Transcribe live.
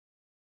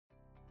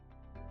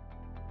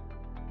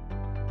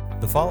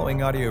The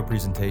following audio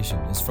presentation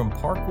is from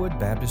Parkwood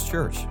Baptist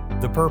Church.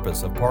 The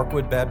purpose of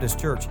Parkwood Baptist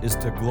Church is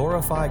to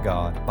glorify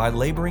God by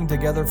laboring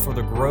together for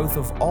the growth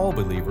of all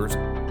believers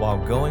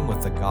while going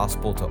with the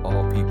gospel to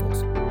all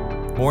peoples.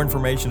 More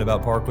information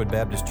about Parkwood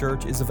Baptist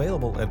Church is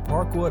available at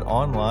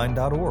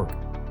parkwoodonline.org.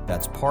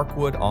 That's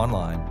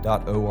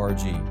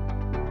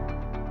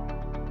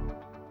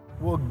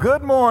parkwoodonline.org. Well,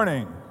 good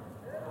morning.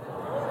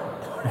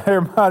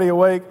 Everybody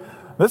awake?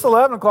 This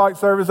 11 o'clock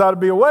service ought to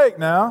be awake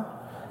now.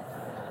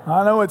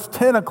 I know it's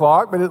 10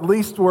 o'clock, but at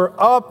least we're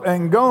up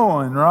and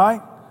going,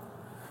 right?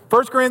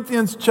 1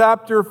 Corinthians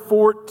chapter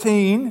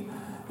 14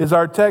 is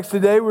our text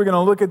today. We're going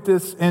to look at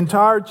this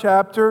entire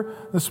chapter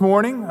this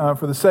morning.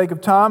 For the sake of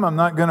time, I'm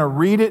not going to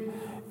read it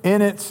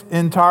in its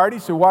entirety.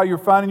 So while you're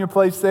finding your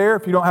place there,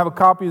 if you don't have a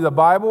copy of the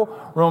Bible,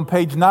 we're on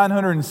page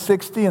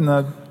 960 in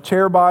the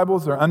chair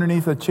Bibles. They're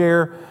underneath a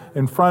chair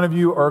in front of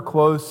you or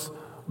close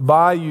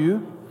by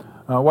you.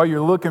 While you're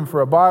looking for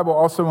a Bible, I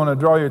also want to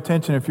draw your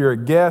attention, if you're a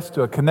guest,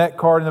 to a Connect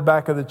card in the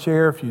back of the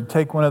chair. If you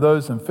take one of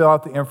those and fill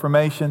out the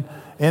information,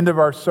 end of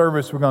our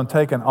service, we're going to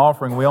take an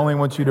offering. We only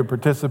want you to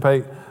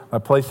participate by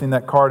placing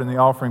that card in the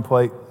offering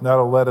plate.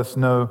 That'll let us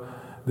know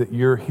that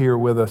you're here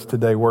with us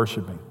today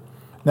worshiping.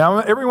 Now, I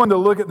want everyone to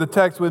look at the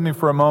text with me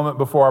for a moment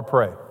before I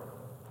pray.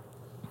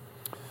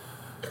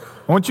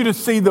 I want you to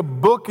see the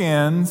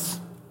bookends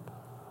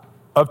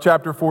of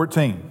chapter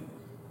 14.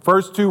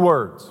 First two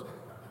words.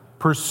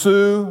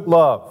 Pursue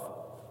love.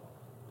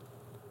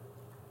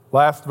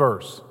 Last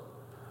verse.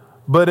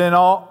 But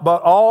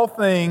all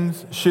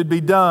things should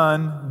be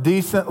done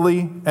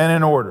decently and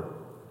in order.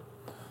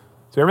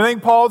 So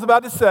everything Paul's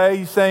about to say,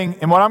 he's saying,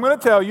 and what I'm going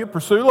to tell you,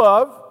 pursue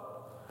love.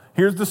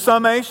 Here's the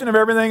summation of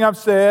everything I've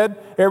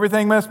said.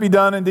 Everything must be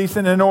done in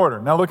decent and in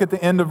order. Now look at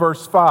the end of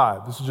verse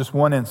 5. This is just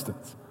one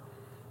instance.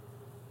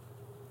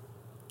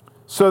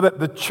 So that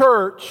the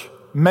church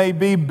may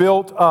be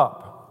built up.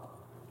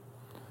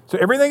 So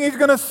everything he's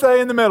going to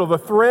say in the middle, the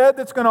thread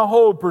that's going to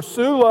hold,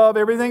 pursue love,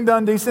 everything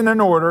done decent and in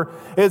order,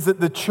 is that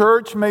the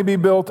church may be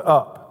built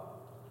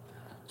up.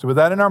 So with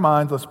that in our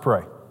minds, let's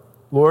pray.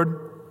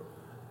 Lord,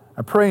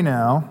 I pray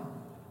now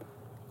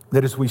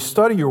that as we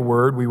study your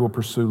word, we will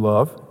pursue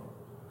love.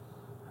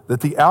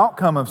 That the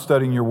outcome of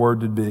studying your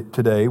word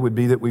today would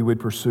be that we would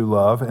pursue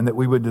love and that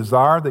we would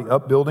desire the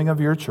upbuilding of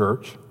your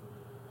church.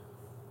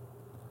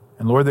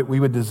 And Lord, that we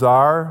would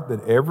desire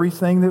that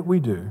everything that we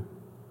do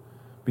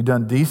be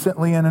done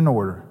decently and in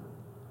order,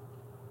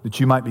 that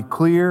you might be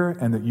clear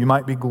and that you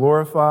might be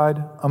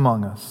glorified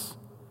among us.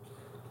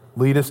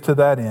 Lead us to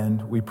that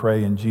end, we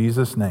pray in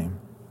Jesus' name.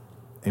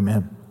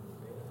 Amen.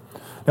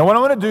 Now, what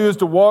I want to do is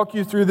to walk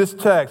you through this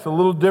text, a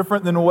little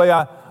different than the way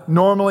I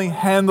normally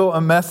handle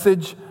a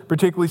message,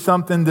 particularly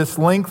something this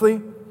lengthy.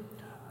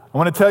 I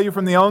want to tell you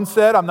from the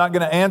onset, I'm not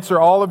going to answer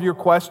all of your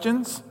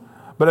questions,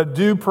 but I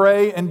do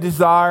pray and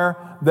desire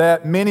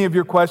that many of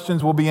your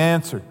questions will be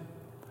answered.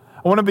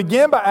 I want to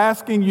begin by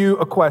asking you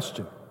a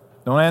question.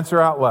 Don't answer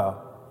out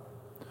loud.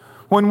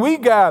 When we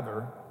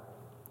gather,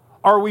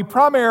 are we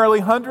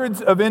primarily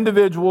hundreds of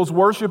individuals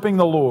worshiping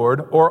the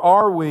Lord, or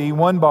are we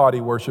one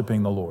body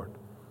worshiping the Lord?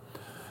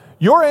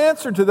 Your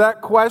answer to that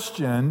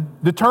question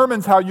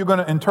determines how you're going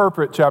to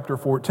interpret chapter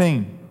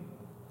 14.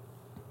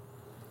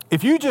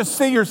 If you just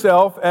see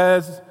yourself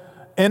as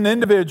an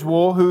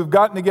individual who've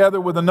gotten together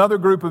with another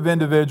group of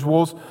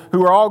individuals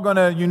who are all going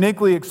to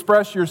uniquely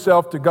express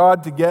yourself to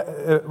God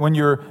when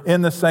you're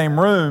in the same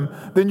room,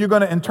 then you're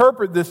going to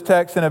interpret this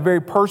text in a very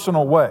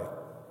personal way.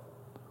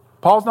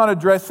 Paul's not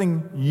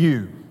addressing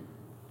you.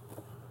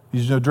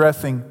 He's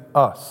addressing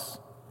us.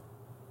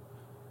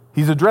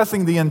 He's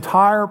addressing the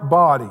entire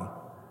body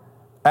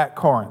at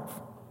Corinth.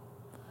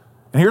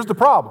 And here's the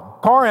problem.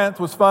 Corinth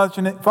was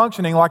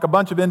functioning like a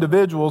bunch of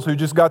individuals who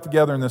just got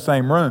together in the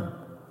same room.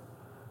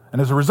 And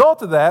as a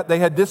result of that, they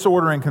had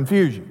disorder and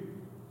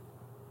confusion.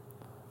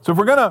 So if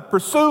we're going to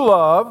pursue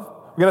love,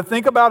 we've got to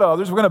think about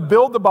others. We're going to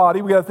build the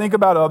body. We've got to think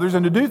about others.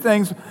 And to do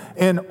things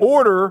in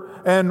order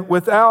and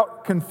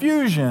without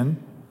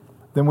confusion,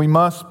 then we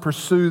must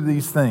pursue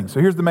these things.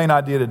 So here's the main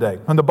idea today.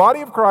 When the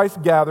body of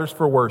Christ gathers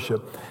for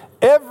worship,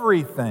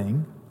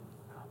 everything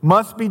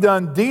must be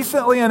done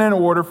decently and in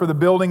order for the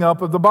building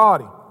up of the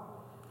body.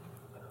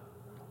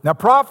 Now,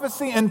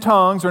 prophecy and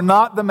tongues are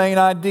not the main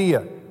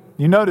idea.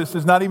 You notice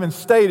it's not even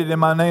stated in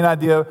my main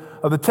idea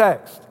of the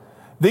text.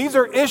 These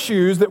are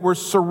issues that were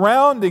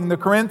surrounding the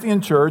Corinthian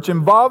church,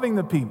 involving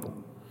the people.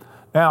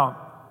 Now,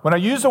 when I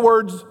use the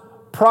words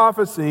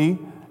prophecy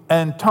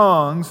and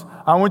tongues,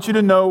 I want you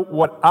to know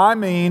what I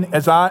mean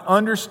as I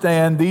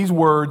understand these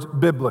words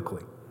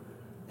biblically.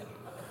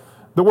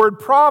 The word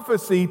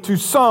prophecy to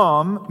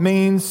some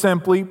means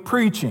simply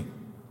preaching,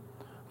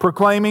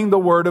 proclaiming the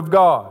word of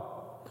God.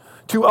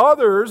 To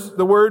others,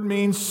 the word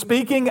means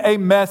speaking a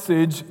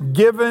message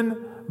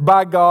given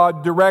by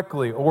God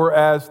directly, or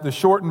as the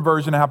shortened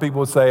version of how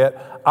people would say it,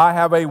 I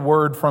have a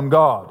word from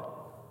God.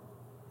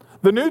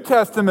 The New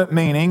Testament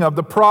meaning of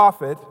the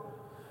prophet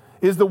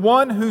is the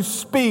one who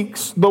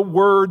speaks the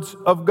words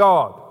of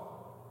God.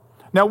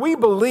 Now, we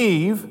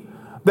believe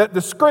that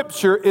the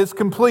Scripture is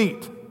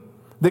complete.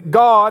 that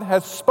God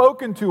has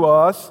spoken to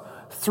us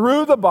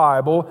through the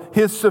Bible,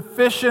 His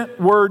sufficient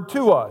word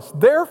to us.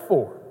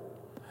 Therefore,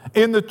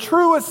 in the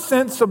truest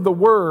sense of the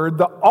word,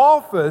 the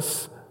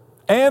office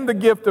and the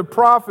gift of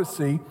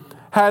prophecy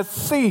has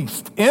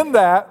ceased, in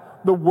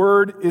that the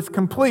word is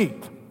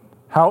complete.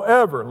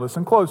 However,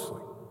 listen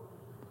closely,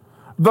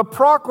 the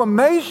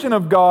proclamation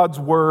of God's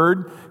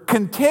word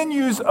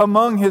continues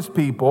among His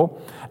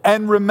people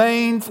and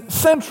remains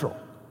central.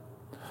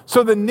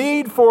 So the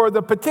need for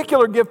the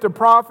particular gift of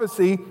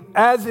prophecy,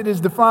 as it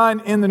is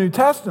defined in the New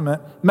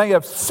Testament, may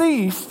have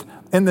ceased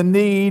in the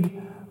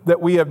need that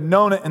we have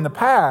known it in the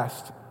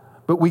past,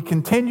 but we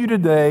continue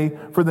today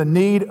for the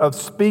need of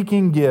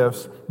speaking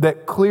gifts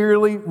that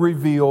clearly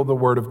reveal the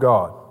Word of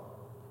God.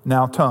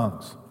 Now,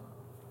 tongues.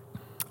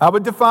 I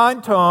would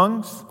define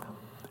tongues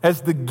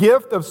as the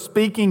gift of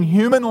speaking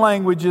human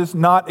languages,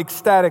 not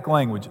ecstatic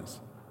languages.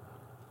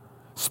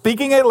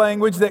 Speaking a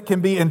language that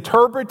can be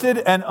interpreted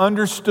and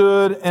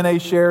understood in a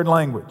shared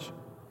language.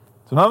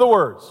 So in other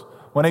words,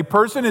 when a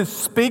person is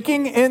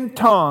speaking in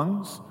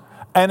tongues,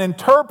 an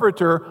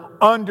interpreter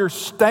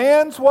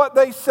understands what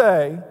they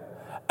say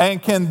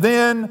and can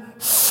then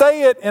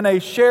say it in a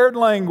shared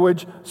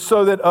language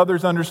so that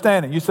others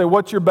understand it. You say,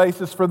 what's your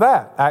basis for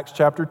that? Acts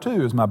chapter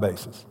 2 is my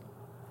basis.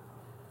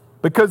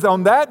 Because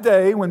on that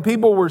day, when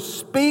people were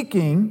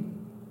speaking,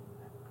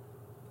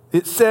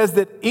 it says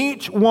that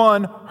each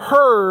one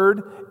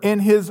heard in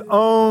his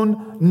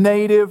own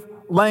native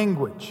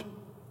language.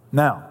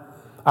 Now,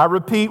 I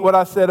repeat what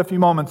I said a few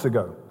moments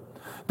ago.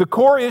 The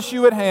core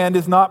issue at hand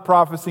is not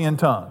prophecy in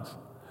tongues.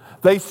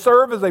 They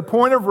serve as a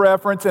point of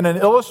reference and an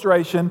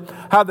illustration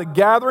how the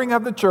gathering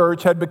of the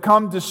church had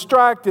become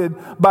distracted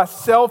by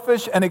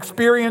selfish and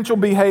experiential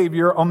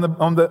behavior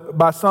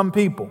by some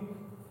people.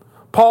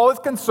 Paul is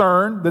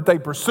concerned that they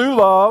pursue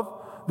love,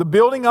 the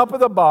building up of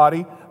the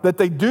body, that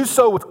they do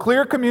so with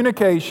clear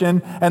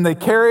communication, and they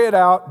carry it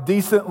out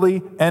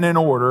decently and in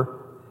order.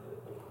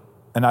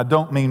 And I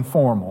don't mean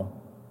formal,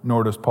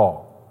 nor does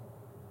Paul.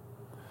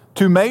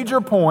 Two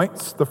major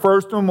points. The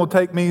first one will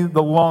take me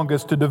the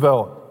longest to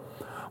develop.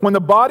 When the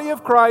body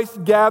of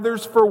Christ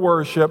gathers for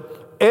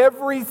worship,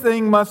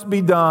 everything must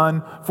be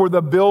done for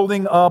the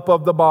building up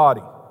of the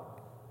body.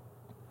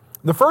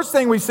 The first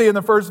thing we see in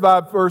the first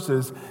 5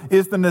 verses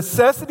is the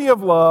necessity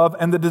of love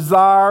and the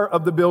desire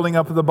of the building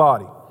up of the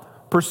body.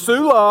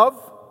 Pursue love,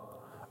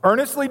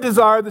 earnestly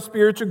desire the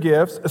spiritual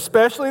gifts,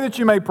 especially that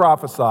you may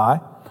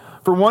prophesy.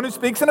 For one who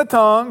speaks in a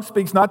tongue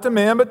speaks not to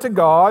men but to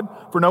God,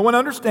 for no one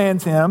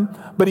understands him,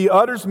 but he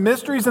utters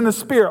mysteries in the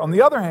Spirit. On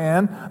the other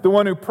hand, the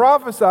one who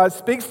prophesies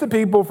speaks to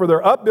people for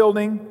their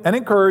upbuilding and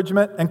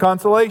encouragement and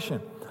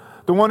consolation.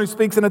 The one who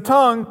speaks in a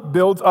tongue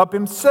builds up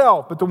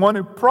himself, but the one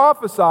who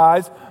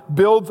prophesies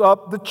builds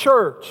up the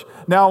church.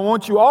 Now I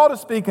want you all to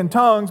speak in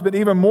tongues, but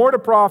even more to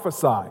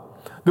prophesy.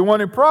 The one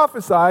who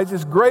prophesies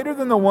is greater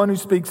than the one who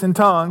speaks in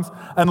tongues,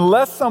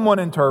 unless someone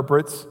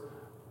interprets,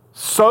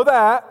 so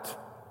that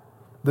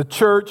the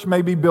church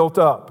may be built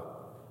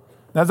up.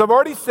 Now, as I've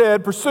already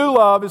said, pursue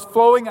love is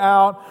flowing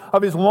out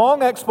of his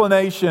long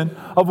explanation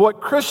of what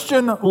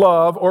Christian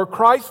love or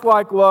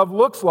Christ-like love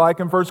looks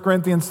like in 1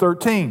 Corinthians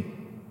 13.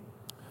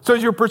 So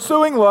as you're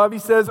pursuing love, he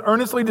says,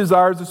 earnestly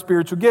desires the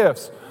spiritual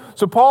gifts.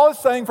 So Paul is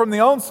saying from the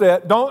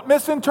onset, don't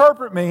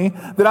misinterpret me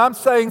that I'm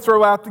saying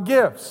throw out the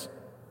gifts.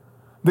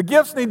 The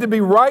gifts need to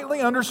be rightly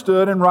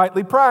understood and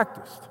rightly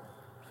practiced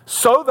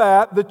so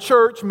that the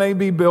church may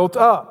be built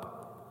up.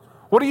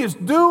 What he is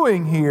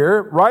doing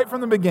here, right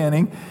from the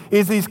beginning,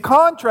 is he's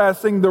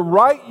contrasting the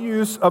right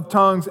use of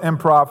tongues and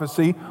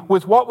prophecy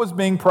with what was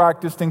being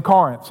practiced in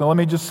Corinth. So let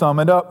me just sum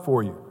it up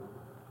for you.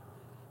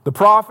 The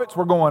prophets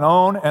were going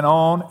on and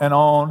on and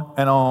on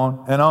and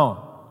on and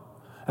on.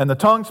 And the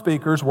tongue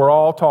speakers were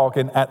all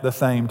talking at the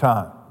same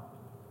time.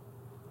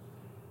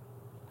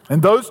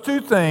 And those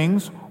two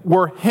things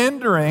were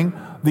hindering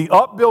the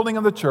upbuilding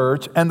of the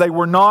church, and they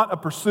were not a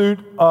pursuit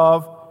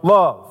of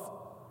love.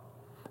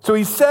 So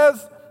he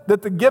says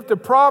that the gift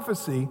of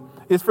prophecy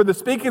is for the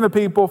speaking of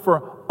people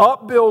for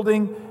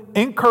upbuilding,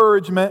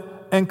 encouragement,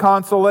 and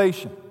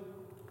consolation.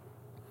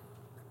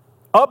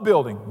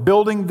 Upbuilding,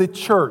 building the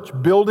church,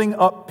 building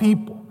up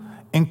people,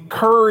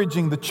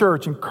 encouraging the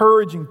church,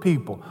 encouraging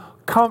people,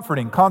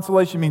 comforting.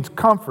 Consolation means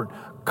comfort,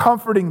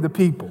 comforting the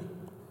people.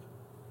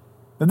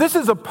 Now, this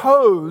is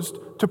opposed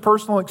to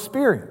personal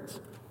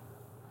experience,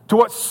 to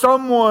what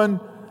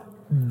someone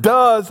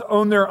does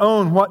on their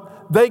own,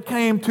 what they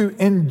came to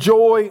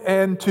enjoy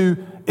and to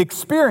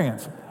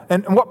experience.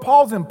 And what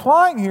Paul's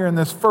implying here in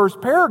this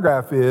first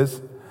paragraph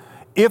is,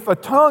 if a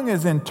tongue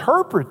is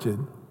interpreted,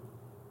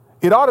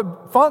 it ought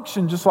to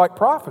function just like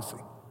prophecy.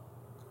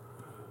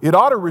 It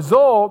ought to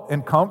result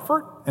in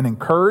comfort and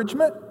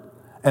encouragement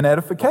and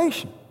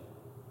edification.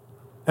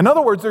 In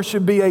other words, there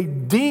should be a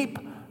deep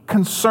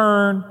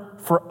concern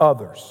for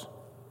others.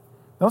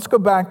 Now let's go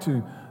back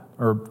to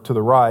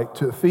the right,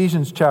 to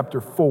Ephesians chapter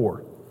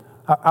 4.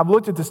 I've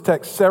looked at this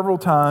text several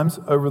times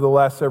over the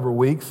last several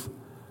weeks.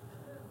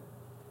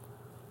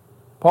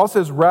 Paul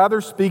says, rather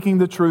speaking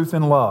the truth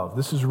in love.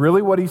 This is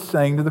really what he's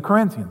saying to the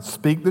Corinthians.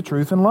 Speak the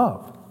truth in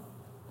love.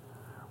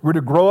 We're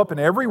to grow up in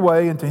every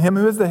way into Him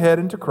who is the head,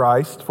 into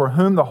Christ, for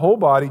whom the whole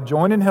body,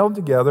 joined and held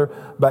together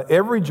by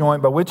every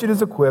joint by which it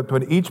is equipped,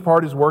 when each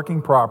part is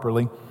working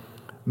properly,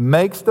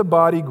 makes the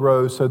body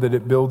grow so that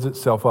it builds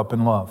itself up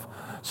in love.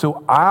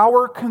 So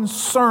our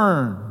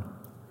concern,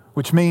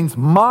 which means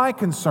my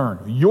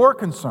concern, your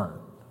concern,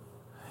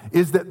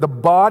 is that the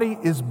body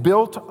is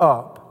built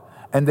up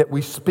and that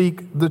we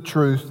speak the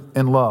truth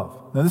in love.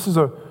 Now, this is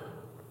a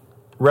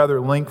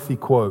rather lengthy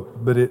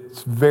quote, but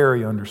it's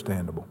very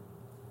understandable.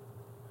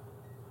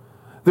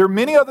 There are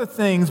many other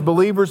things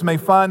believers may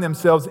find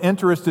themselves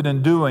interested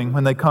in doing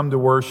when they come to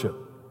worship,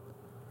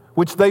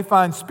 which they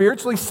find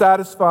spiritually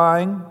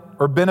satisfying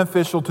or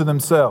beneficial to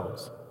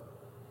themselves,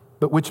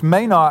 but which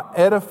may not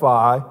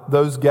edify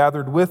those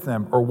gathered with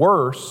them, or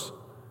worse,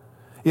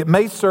 it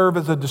may serve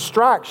as a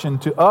distraction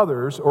to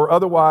others or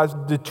otherwise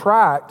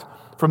detract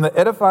from the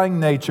edifying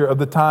nature of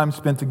the time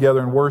spent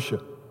together in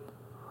worship.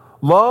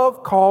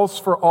 Love calls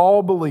for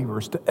all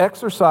believers to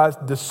exercise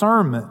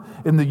discernment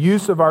in the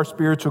use of our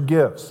spiritual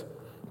gifts,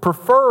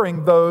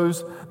 preferring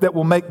those that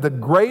will make the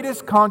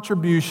greatest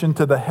contribution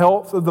to the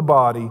health of the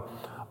body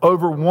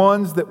over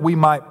ones that we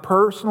might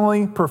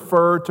personally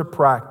prefer to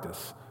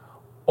practice,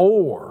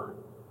 or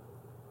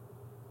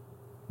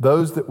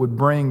those that would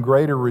bring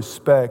greater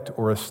respect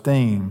or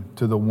esteem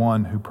to the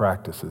one who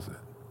practices it.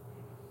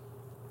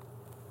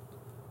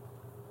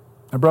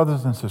 Now,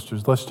 brothers and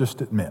sisters, let's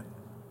just admit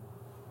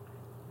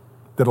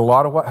that a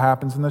lot of what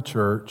happens in the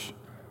church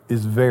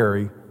is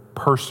very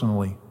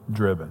personally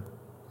driven.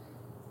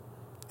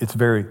 It's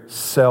very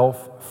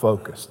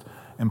self-focused.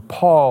 And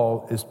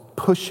Paul is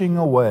pushing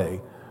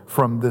away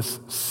from this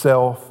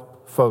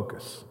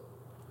self-focus.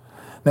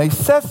 Now, he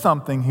says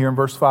something here in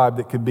verse 5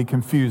 that could be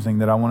confusing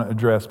that I want to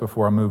address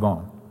before I move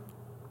on.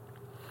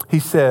 He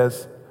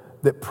says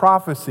that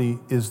prophecy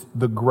is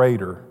the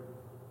greater.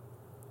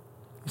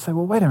 You say,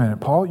 well, wait a minute,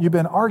 Paul. You've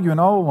been arguing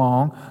all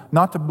along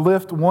not to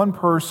lift one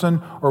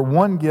person or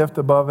one gift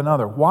above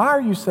another. Why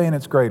are you saying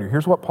it's greater?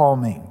 Here's what Paul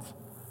means.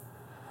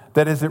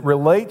 That as it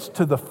relates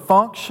to the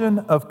function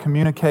of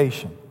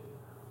communication,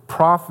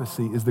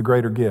 prophecy is the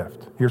greater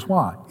gift. Here's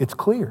why. It's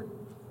clear.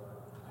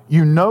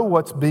 You know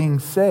what's being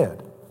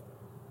said.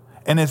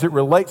 And as it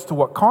relates to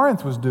what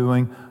Corinth was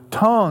doing,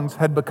 tongues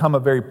had become a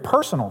very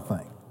personal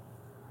thing.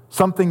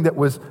 Something that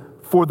was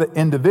for the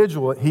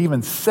individual. He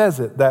even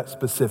says it that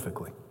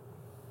specifically.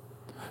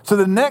 So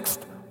the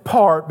next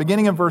part,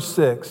 beginning in verse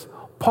 6,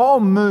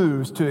 Paul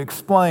moves to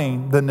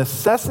explain the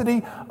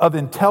necessity of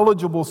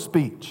intelligible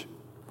speech,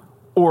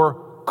 or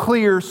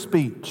clear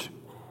speech.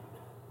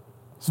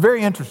 It's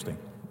very interesting.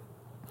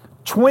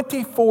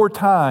 24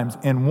 times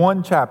in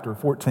one chapter,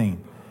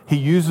 14, he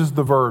uses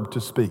the verb to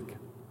speak.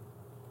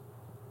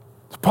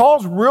 So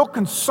Paul's real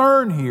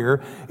concern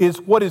here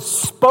is what is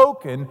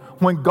spoken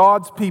when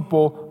God's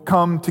people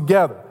come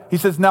together. He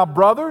says, now,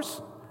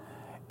 brothers,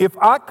 if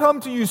I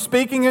come to you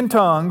speaking in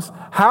tongues,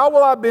 how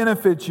will I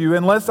benefit you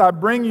unless I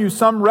bring you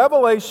some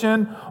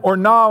revelation or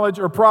knowledge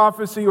or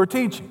prophecy or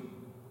teaching?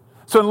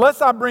 So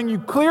unless I bring you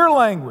clear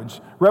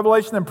language,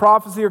 revelation and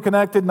prophecy are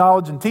connected,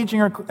 knowledge and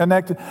teaching are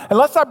connected,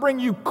 unless I bring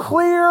you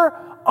clear,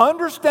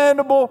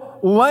 understandable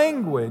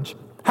language,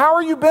 how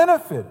are you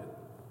benefited?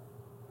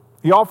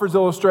 He offers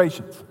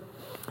illustrations.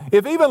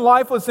 If even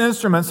lifeless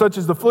instruments such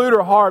as the flute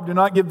or harp do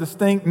not give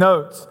distinct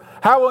notes,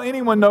 how will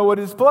anyone know what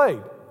is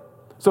played?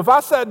 So if I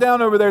sat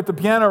down over there at the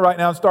piano right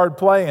now and started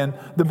playing,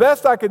 the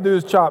best I could do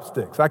is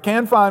chopsticks. I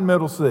can find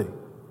middle C.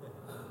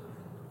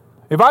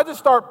 If I just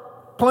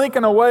start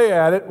plinking away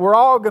at it, we're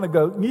all going to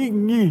go, yee,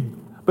 yee.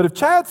 But if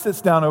Chad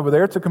sits down over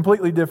there, it's a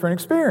completely different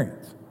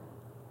experience.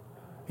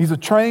 He's a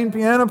trained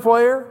piano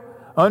player,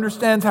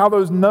 understands how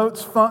those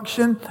notes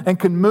function, and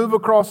can move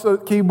across the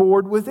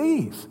keyboard with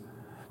ease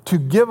to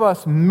give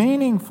us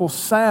meaningful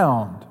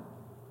sound.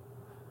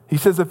 He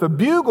says if a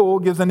bugle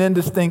gives an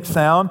indistinct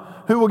sound,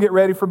 who will get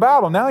ready for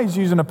battle? Now he's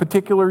using a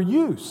particular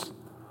use.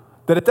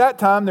 That at that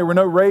time there were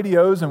no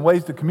radios and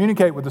ways to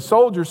communicate with the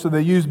soldiers, so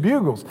they used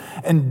bugles.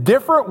 And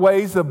different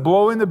ways of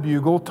blowing the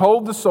bugle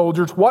told the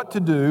soldiers what to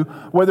do,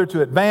 whether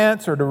to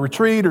advance or to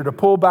retreat or to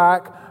pull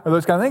back or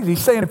those kind of things.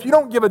 He's saying if you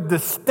don't give a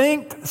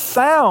distinct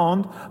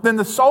sound, then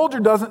the soldier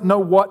doesn't know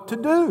what to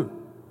do.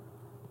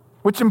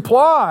 Which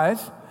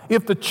implies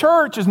if the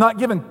church is not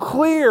given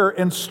clear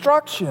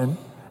instruction,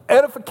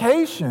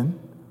 edification,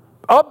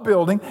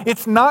 upbuilding,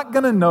 it's not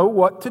going to know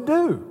what to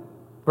do.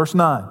 Verse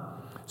 9.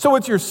 So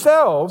it's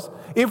yourselves,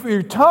 if with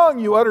your tongue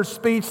you utter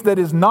speech that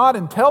is not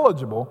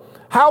intelligible,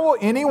 how will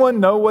anyone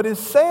know what is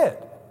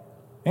said?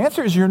 The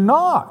answer is you're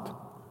not.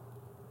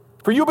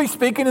 For you'll be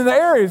speaking in the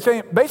air.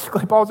 Saying,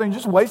 basically, Paul's saying,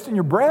 just wasting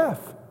your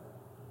breath.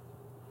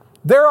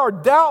 There are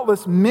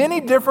doubtless many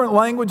different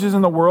languages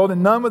in the world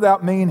and none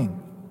without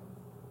meaning.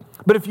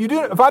 But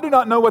if I do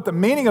not know what the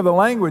meaning of the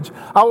language,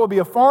 I will be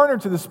a foreigner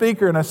to the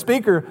speaker and a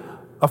speaker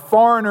a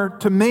foreigner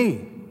to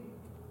me.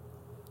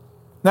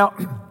 Now,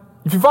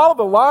 if you follow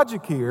the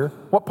logic here,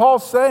 what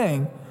Paul's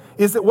saying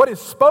is that what is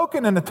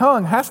spoken in the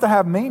tongue has to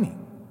have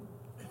meaning.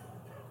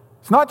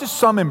 It's not just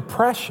some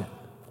impression.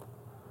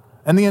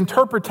 And the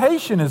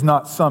interpretation is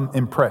not some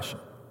impression.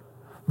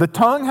 The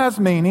tongue has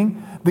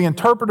meaning. The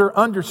interpreter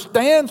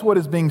understands what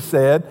is being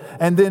said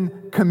and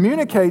then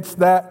communicates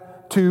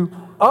that to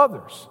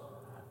others.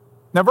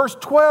 Now, verse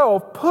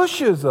 12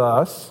 pushes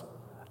us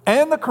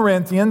and the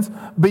Corinthians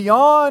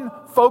beyond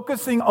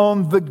focusing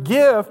on the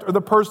gift or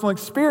the personal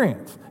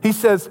experience. He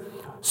says,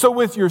 so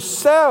with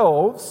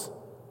yourselves,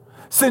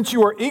 since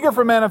you are eager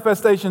for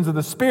manifestations of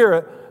the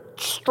Spirit,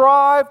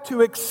 strive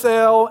to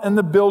excel in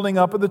the building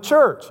up of the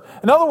church.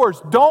 In other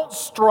words, don't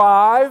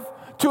strive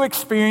to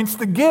experience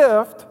the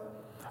gift.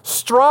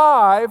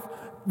 Strive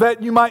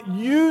that you might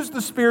use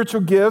the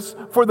spiritual gifts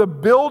for the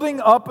building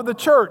up of the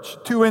church,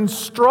 to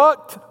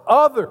instruct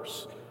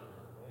others.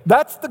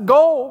 That's the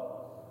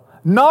goal,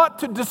 not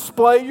to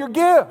display your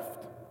gift.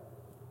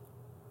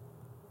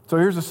 So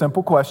here's a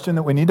simple question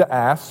that we need to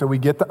ask so we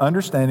get the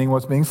understanding of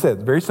what's being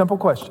said. Very simple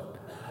question.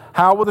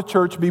 How will the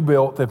church be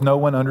built if no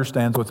one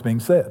understands what's being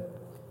said?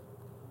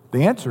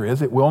 The answer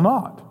is it will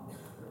not.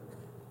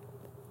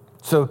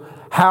 So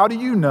how do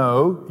you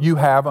know you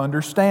have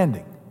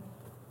understanding?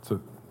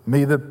 So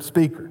me, the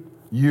speaker,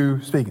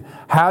 you speaking.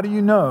 How do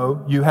you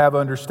know you have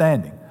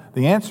understanding?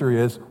 The answer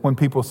is when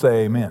people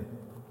say amen.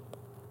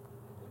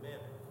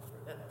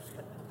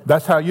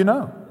 That's how you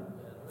know.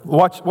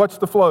 Watch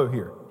the flow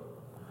here.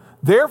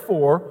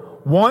 Therefore,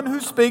 one who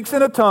speaks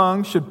in a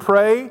tongue should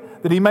pray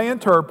that he may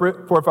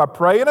interpret. For if I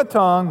pray in a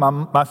tongue,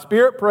 my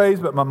spirit prays,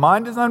 but my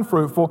mind is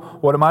unfruitful,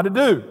 what am I to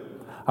do?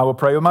 I will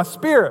pray with my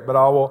spirit, but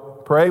I will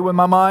pray with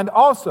my mind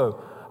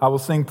also. I will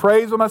sing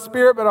praise with my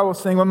spirit, but I will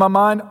sing with my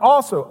mind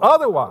also.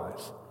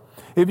 Otherwise,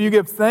 if you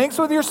give thanks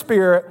with your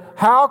spirit,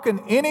 how can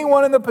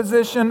anyone in the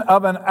position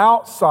of an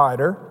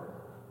outsider,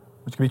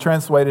 which can be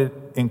translated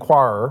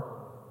inquirer,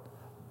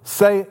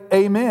 say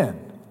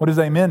amen? What does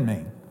amen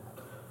mean?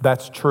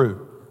 That's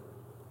true.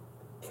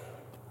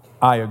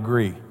 I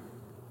agree.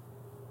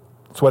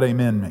 That's what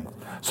amen means.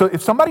 So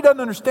if somebody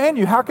doesn't understand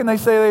you, how can they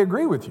say they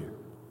agree with you?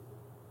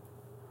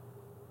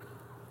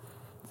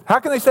 How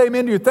can they say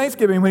amen to your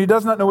thanksgiving when he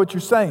does not know what you're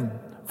saying?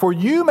 For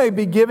you may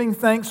be giving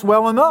thanks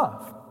well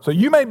enough. So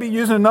you may be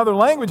using another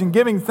language and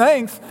giving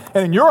thanks,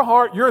 and in your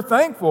heart you're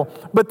thankful,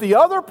 but the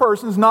other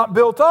person's not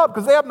built up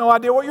because they have no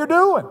idea what you're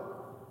doing.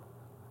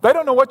 They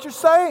don't know what you're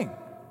saying.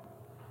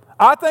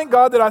 I thank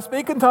God that I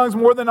speak in tongues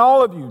more than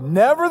all of you.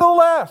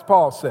 Nevertheless,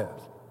 Paul says,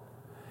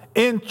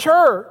 in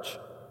church,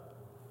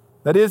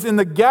 that is in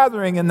the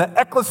gathering, in the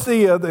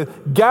ecclesia, the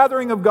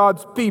gathering of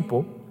God's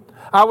people,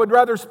 I would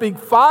rather speak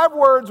 5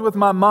 words with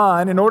my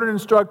mind in order to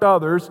instruct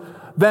others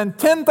than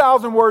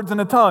 10,000 words in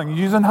a tongue. He's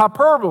using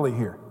hyperbole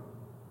here.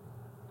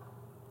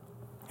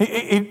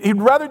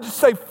 He'd rather just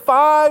say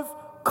 5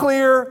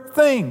 clear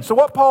things. So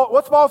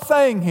what's Paul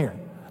saying here?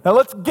 Now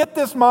let's get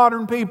this,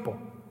 modern people.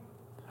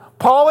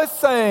 Paul is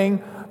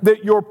saying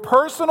that your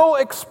personal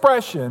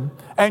expression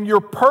and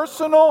your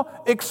personal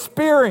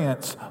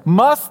experience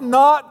must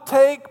not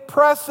take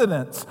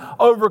precedence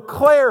over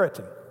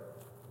clarity.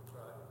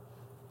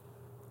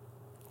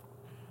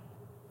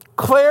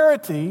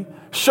 Clarity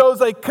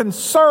shows a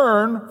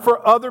concern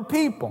for other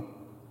people.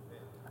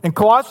 In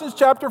Colossians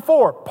chapter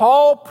 4,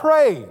 Paul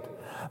prayed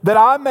that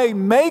I may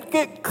make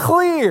it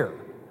clear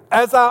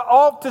as I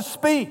ought to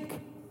speak.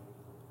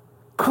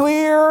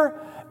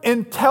 Clear,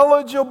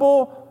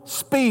 intelligible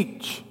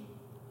speech.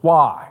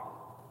 Why?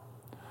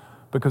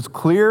 Because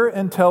clear,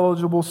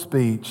 intelligible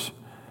speech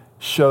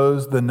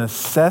shows the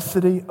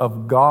necessity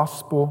of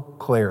gospel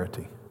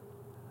clarity.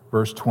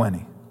 Verse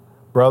 20.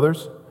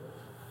 Brothers,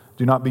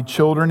 do not be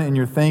children in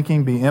your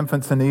thinking, be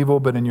infants in evil,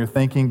 but in your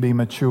thinking be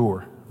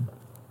mature.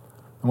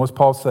 And what's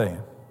Paul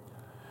saying?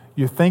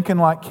 You're thinking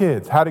like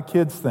kids. How do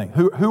kids think?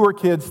 Who are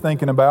kids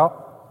thinking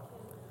about?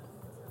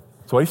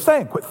 That's what he's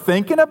saying. Quit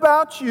thinking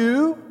about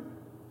you.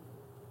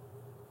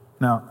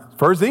 Now,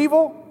 for his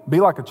evil, be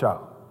like a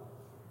child.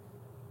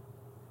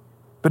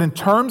 But in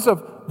terms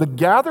of the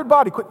gathered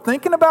body, quit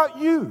thinking about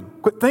you.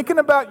 Quit thinking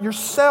about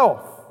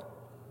yourself.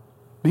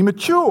 Be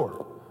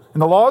mature.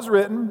 And the law is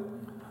written,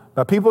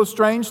 by people of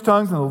strange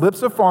tongues and the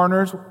lips of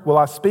foreigners will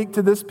I speak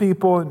to this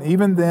people, and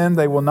even then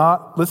they will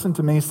not listen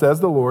to me, says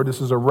the Lord. This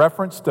is a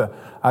reference to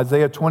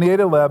Isaiah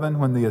 28:11,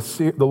 when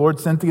the Lord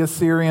sent the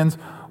Assyrians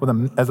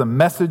as a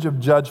message of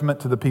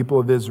judgment to the people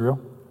of Israel.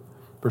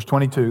 Verse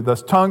 22,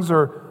 thus tongues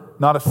are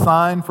not a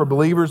sign for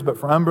believers but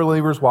for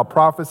unbelievers, while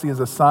prophecy is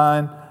a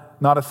sign,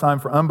 not a sign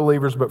for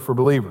unbelievers but for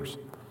believers.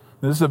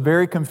 This is a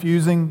very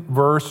confusing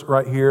verse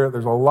right here.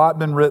 There's a lot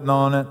been written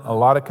on it, a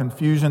lot of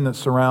confusion that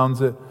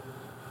surrounds it.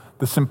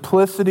 The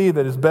simplicity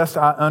that is best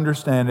I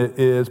understand it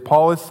is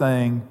Paul is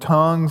saying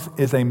tongues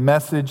is a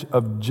message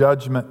of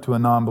judgment to a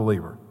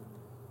non-believer.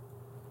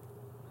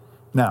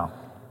 Now,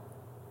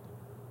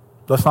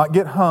 let's not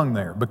get hung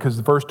there because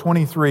verse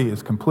 23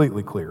 is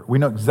completely clear. We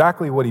know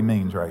exactly what he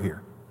means right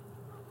here.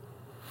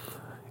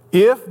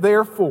 If,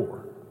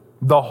 therefore,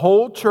 the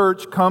whole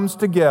church comes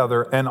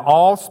together and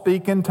all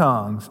speak in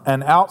tongues,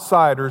 and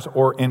outsiders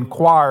or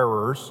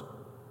inquirers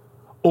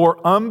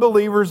or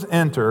unbelievers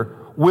enter,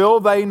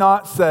 will they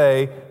not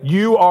say,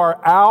 you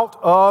are out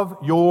of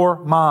your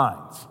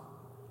minds?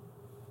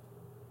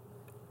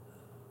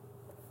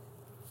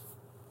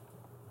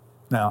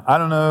 Now, I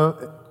don't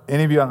know,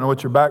 any of you, I don't know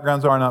what your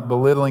backgrounds are, I'm not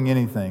belittling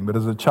anything, but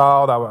as a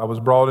child, I was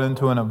brought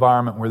into an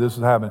environment where this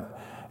was happening.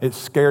 It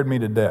scared me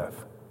to death.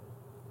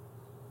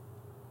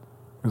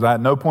 Because I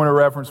had no point of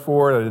reference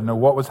for it, I didn't know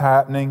what was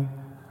happening,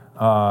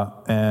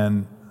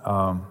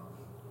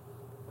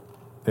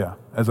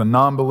 as a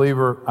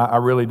non-believer, I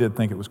really did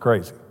think it was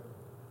crazy.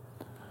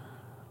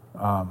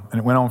 And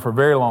it went on for a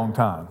very long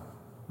time,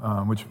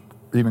 which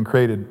even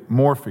created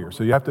more fear.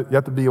 So you have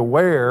to be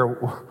aware,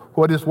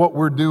 what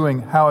we're doing,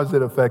 how is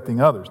it affecting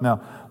others?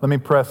 Now, let me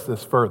press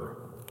this further.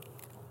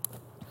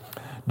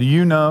 Do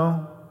you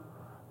know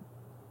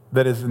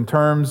that is in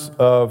terms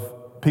of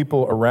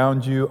people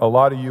around you, a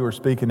lot of you are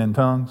speaking in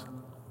tongues?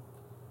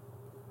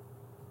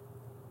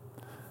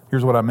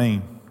 Here's what I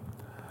mean.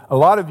 A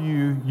lot of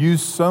you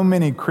use so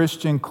many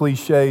Christian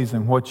cliches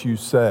in what you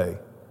say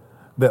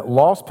that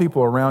lost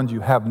people around you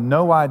have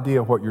no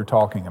idea what you're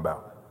talking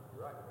about.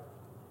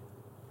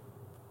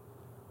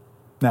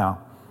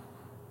 Now,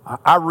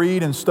 I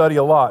read and study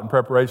a lot in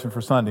preparation for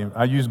Sunday.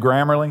 I use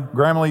Grammarly.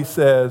 Grammarly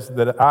says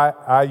that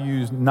I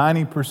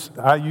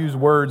use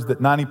words that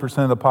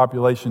 90% of the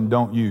population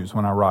don't use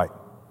when I write.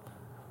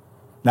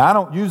 Now, I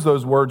don't use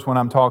those words when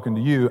I'm talking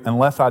to you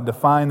unless I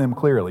define them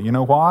clearly. You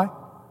know why?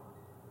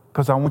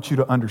 Because I want you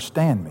to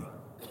understand me.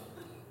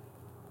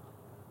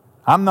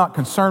 I'm not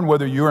concerned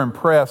whether you're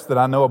impressed that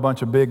I know a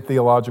bunch of big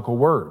theological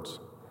words.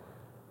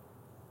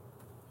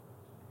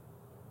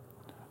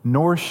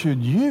 Nor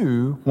should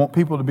you want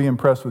people to be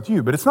impressed with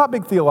you. But it's not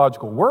big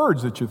theological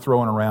words that you're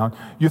throwing around.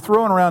 You're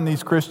throwing around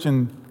these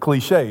Christian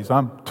cliches.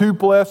 I'm too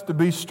blessed to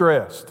be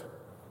stressed.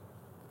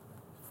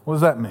 What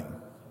does that mean?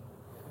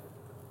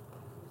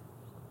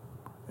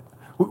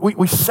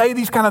 We say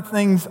these kind of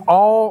things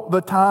all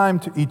the time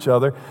to each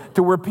other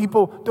to where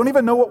people don't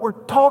even know what we're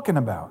talking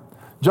about.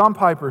 John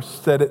Piper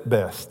said it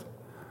best.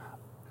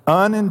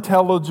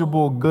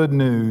 Unintelligible good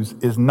news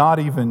is not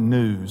even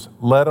news,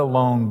 let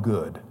alone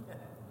good.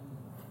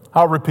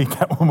 I'll repeat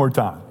that one more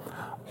time.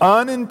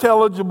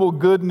 Unintelligible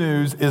good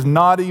news is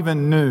not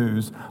even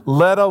news,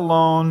 let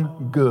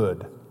alone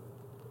good.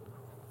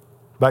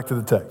 Back to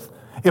the text.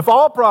 If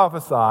all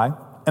prophesy,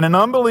 and an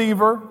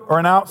unbeliever or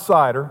an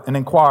outsider, an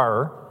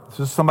inquirer, this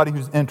is somebody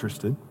who's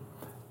interested,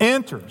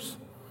 enters.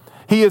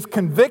 He is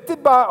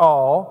convicted by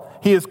all.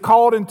 He is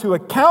called into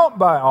account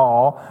by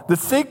all. The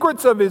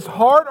secrets of his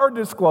heart are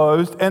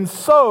disclosed. And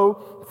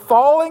so,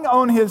 falling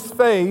on his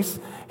face,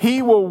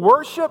 he will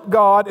worship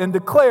God and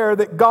declare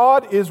that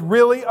God is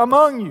really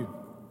among you.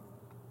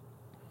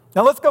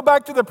 Now let's go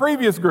back to the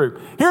previous group.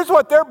 Here's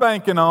what they're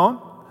banking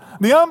on.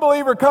 The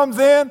unbeliever comes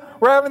in,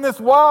 we're having this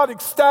wild,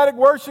 ecstatic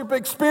worship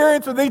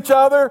experience with each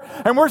other,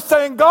 and we're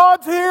saying,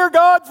 God's here,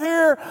 God's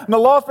here. And the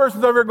lost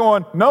person's over here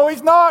going, no,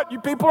 he's not.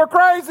 You people are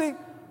crazy.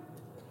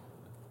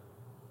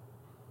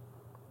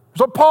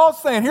 So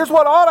Paul's saying, here's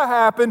what ought to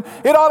happen.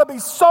 It ought to be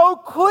so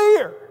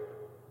clear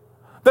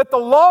that the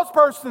lost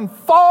person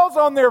falls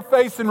on their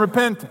face in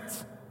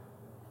repentance.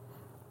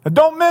 Now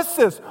don't miss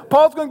this.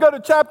 Paul's going to go to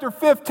chapter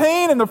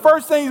 15, and the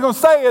first thing he's going to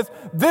say is,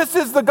 this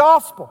is the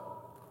gospel.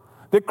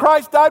 That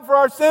Christ died for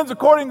our sins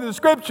according to the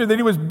Scripture, that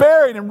He was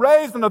buried and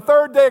raised on the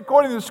third day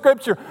according to the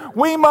Scripture.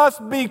 We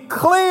must be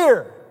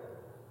clear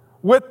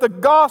with the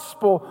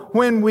gospel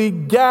when we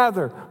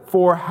gather.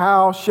 For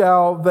how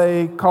shall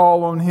they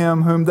call on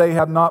Him whom they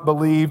have not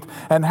believed?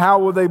 And how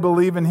will they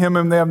believe in Him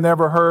whom they have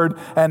never heard?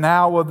 And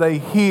how will they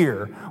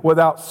hear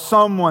without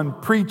someone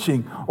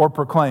preaching or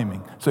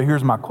proclaiming? So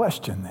here's my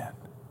question then.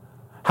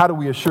 How do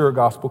we assure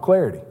gospel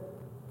clarity?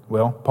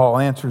 Well, Paul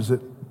answers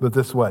it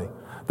this way.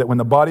 That when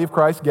the body of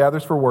Christ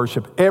gathers for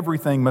worship,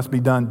 everything must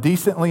be done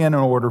decently and in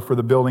order for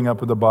the building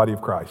up of the body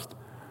of Christ.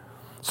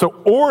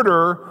 So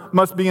order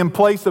must be in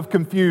place of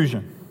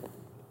confusion.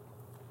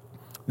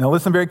 Now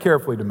listen very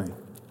carefully to me.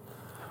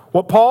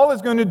 What Paul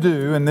is going to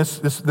do, and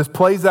this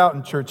plays out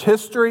in church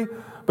history,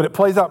 but it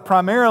plays out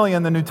primarily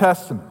in the New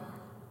Testament.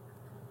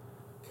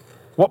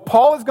 What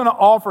Paul is going to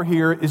offer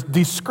here is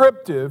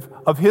descriptive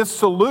of his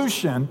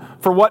solution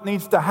for what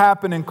needs to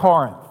happen in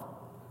Corinth.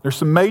 There's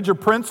some major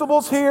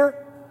principles here.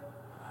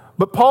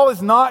 But Paul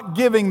is not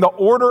giving the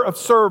order of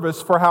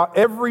service for how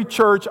every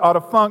church ought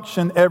to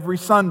function every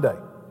Sunday.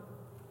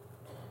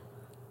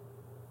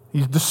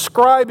 He's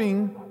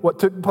describing what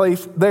took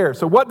place there.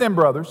 So what then,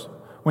 brothers?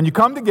 When you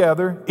come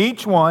together,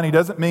 each one, he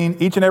doesn't mean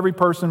each and every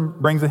person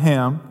brings a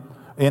hymn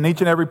and each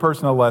and every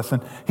person a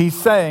lesson. He's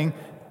saying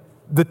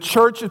the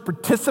church is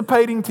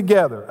participating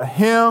together. A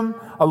hymn,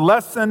 a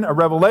lesson, a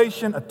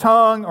revelation, a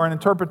tongue, or an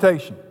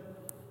interpretation.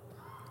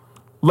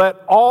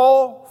 Let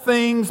all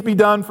things be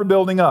done for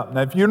building up.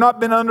 Now, if you've not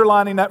been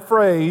underlining that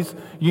phrase,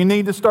 you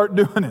need to start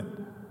doing it.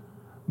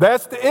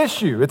 That's the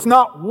issue. It's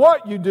not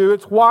what you do,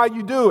 it's why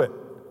you do it.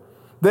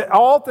 That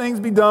all things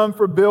be done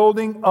for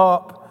building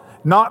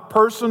up, not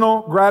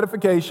personal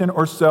gratification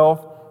or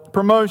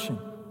self-promotion.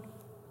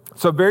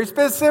 So very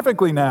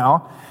specifically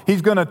now,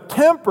 he's going to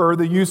temper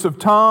the use of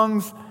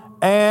tongues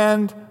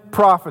and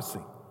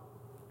prophecy.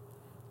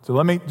 So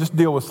let me just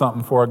deal with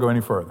something before I go any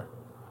further.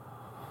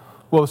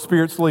 Well, the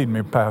Spirit's leading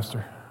me,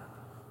 Pastor.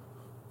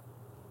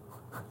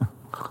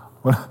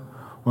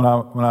 When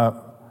I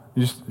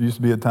used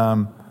to be a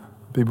time,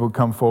 people would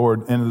come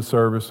forward into the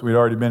service. We'd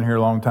already been here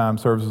a long time.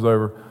 Service was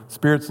over.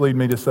 Spirits lead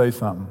me to say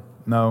something.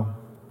 No.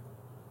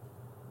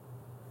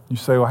 You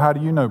say, well, how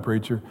do you know,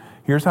 preacher?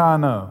 Here's how I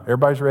know.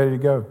 Everybody's ready to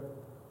go.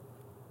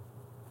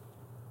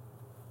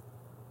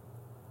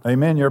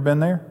 Amen. You ever been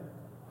there?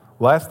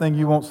 Last thing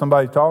you want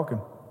somebody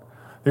talking.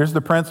 Here's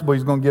the principle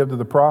he's going to give to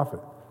the prophet.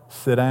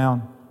 Sit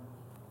down.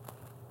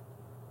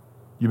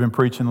 You've been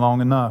preaching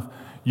long enough.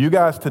 You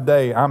guys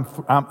today,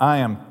 I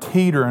am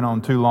teetering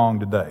on too long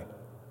today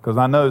because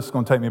I know it's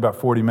going to take me about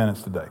 40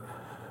 minutes today.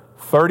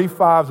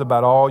 35 is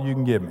about all you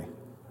can give me.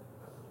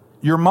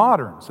 You're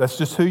moderns. That's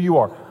just who you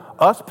are.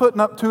 Us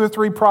putting up 2 or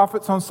 3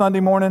 prophets on Sunday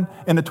morning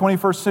in the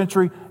 21st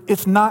century,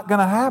 it's not going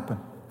to happen.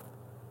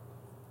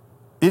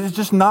 It is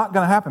just not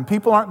going to happen.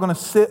 People aren't going to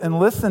sit and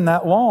listen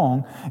that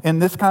long in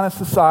this kind of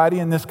society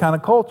and this kind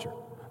of culture.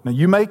 Now,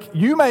 you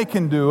may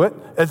can do it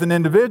as an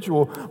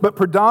individual, but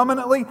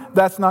predominantly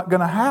that's not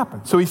going to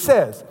happen. So he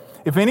says,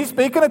 if any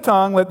speak in a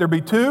tongue, let there be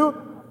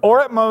 2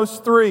 or at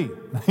most 3.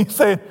 He's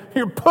saying,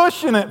 you're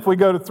pushing it if we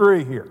go to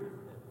 3 here.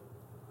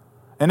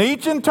 And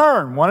each in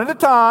turn, one at a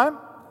time,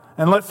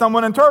 and let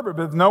someone interpret.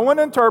 But if no one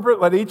interpret,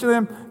 let each of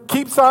them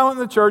keep silent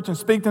in the church and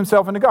speak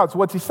themselves into God. So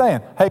what's he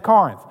saying? Hey,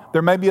 Corinth,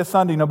 there may be a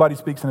Sunday nobody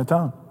speaks in a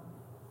tongue.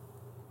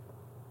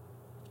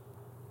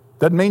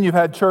 Doesn't mean you've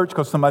had church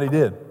because somebody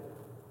did.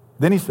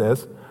 Then he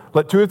says,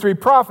 let 2 or 3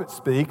 prophets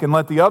speak, and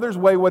let the others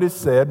weigh what is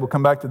said. We'll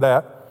come back to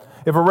that.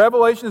 If a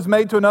revelation is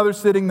made to another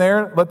sitting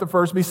there, let the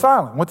first be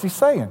silent. What's he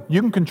saying?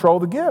 You can control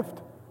the gift.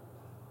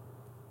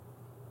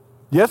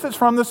 Yes, it's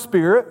from the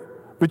Spirit,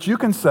 but you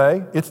can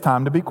say, it's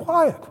time to be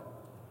quiet.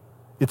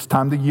 It's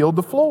time to yield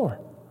the floor.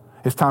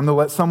 It's time to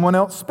let someone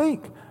else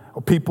speak.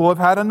 Well, people have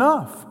had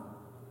enough.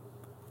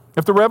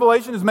 If the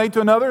revelation is made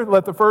to another,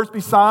 let the first be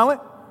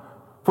silent,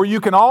 for you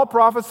can all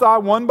prophesy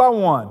one by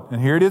one.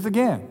 And here it is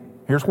again.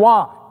 Here's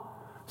why.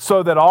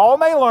 So that all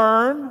may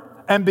learn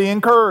and be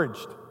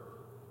encouraged.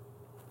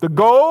 The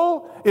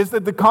goal is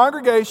that the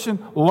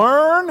congregation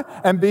learn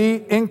and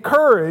be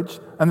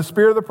encouraged, and the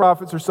spirit of the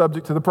prophets are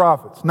subject to the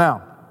prophets.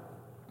 Now,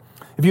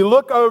 if you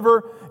look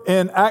over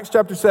in Acts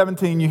chapter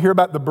 17, you hear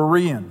about the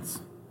Bereans.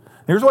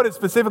 Here's what it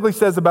specifically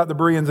says about the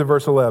Bereans in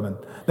verse 11.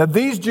 Now,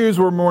 these Jews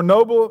were more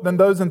noble than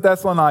those in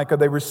Thessalonica.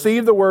 They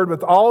received the word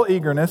with all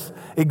eagerness,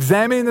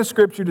 examining the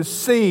scripture to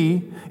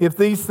see if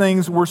these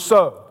things were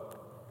so.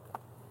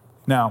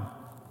 Now,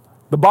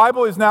 the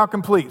Bible is now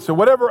complete. So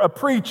whatever a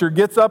preacher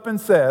gets up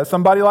and says,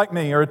 somebody like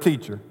me or a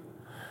teacher,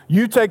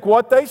 you take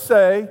what they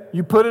say,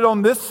 you put it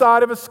on this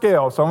side of a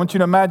scale. So I want you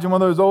to imagine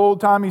one of those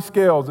old-timey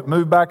scales that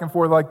move back and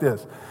forth like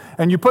this.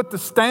 And you put the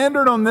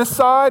standard on this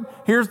side,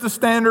 here's the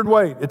standard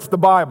weight. It's the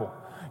Bible.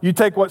 You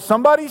take what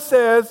somebody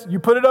says, you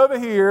put it over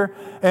here,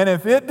 and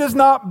if it does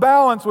not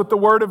balance with the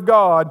Word of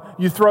God,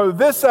 you throw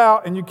this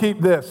out and you keep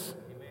this.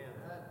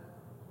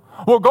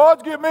 Well,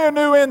 God's given me a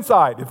new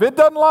insight. If it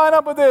doesn't line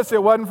up with this,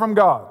 it wasn't from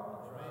God.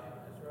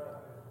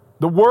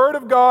 The Word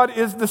of God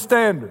is the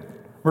standard.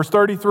 Verse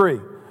 33.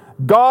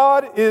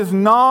 God is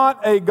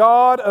not a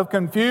God of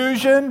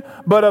confusion,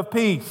 but of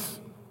peace.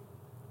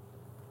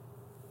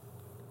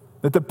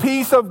 That the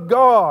peace of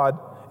God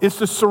is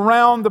to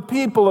surround the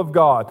people of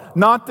God,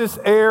 not this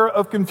air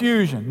of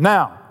confusion.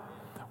 Now,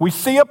 we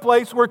see a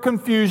place where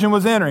confusion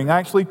was entering,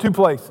 actually 2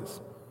 places,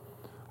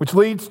 which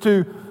leads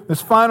to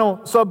this final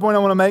subpoint I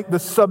want to make, the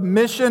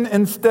submission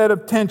instead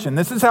of tension.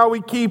 This is how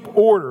we keep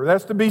order.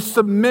 That's to be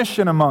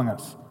submission among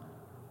us.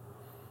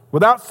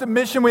 Without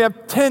submission, we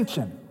have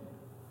tension.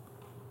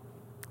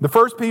 The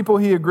first people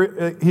he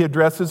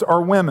addresses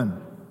are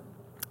women.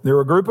 They're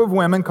a group of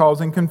women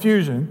causing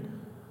confusion.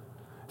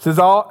 It says,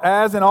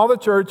 as in all the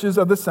churches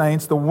of the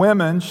saints, the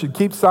women should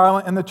keep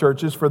silent in the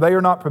churches, for they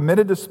are not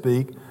permitted to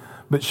speak,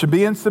 but should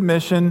be in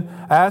submission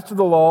as to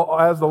the law,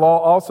 as the law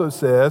also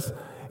says,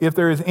 if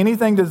there is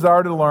anything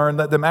desired to learn,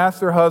 let them ask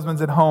their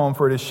husbands at home,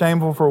 for it is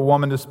shameful for a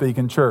woman to speak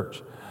in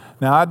church.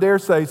 Now, I dare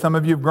say some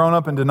of you have grown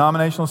up in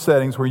denominational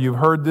settings where you've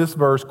heard this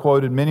verse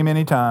quoted many,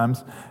 many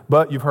times,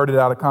 but you've heard it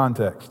out of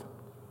context.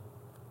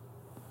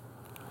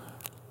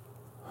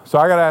 So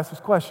I got to ask this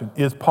question.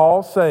 Is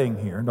Paul saying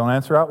here, don't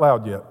answer out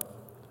loud yet,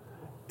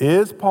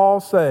 is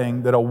Paul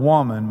saying that a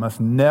woman must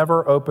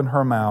never open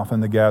her mouth in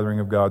the gathering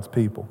of God's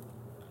people?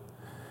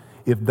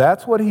 If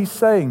that's what he's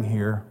saying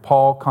here,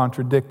 Paul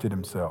contradicted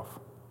himself.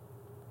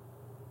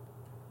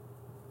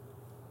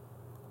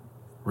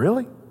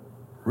 Really?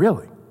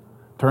 Really?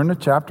 Turn to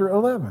chapter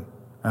 11,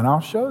 and I'll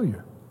show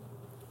you.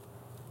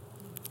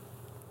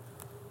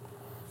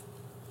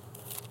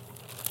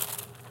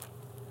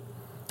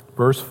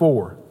 Verse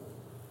 4.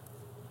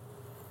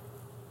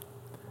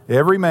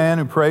 Every man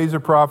who prays or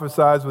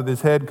prophesies with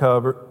his head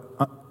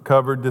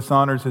covered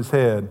dishonors his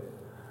head,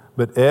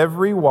 but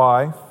every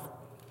wife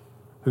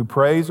who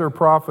prays or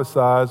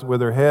prophesies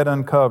with her head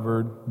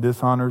uncovered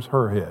dishonors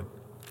her head.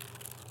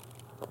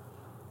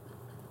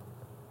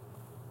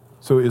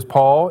 So is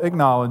Paul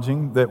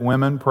acknowledging that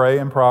women pray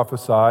and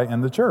prophesy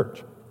in the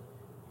church?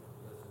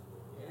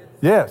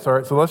 Yes, all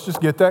right, so let's just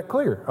get that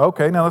clear.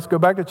 Okay, now let's go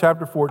back to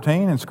chapter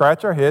 14 and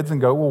scratch our heads and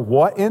go, well,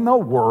 what in the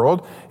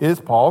world is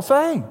Paul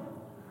saying?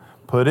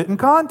 Put it in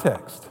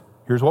context.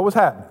 Here's what was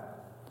happening.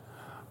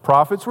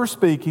 Prophets were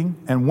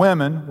speaking, and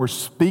women were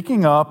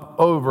speaking up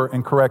over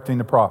and correcting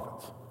the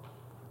prophets.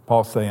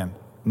 Paul's saying,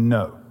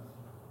 no.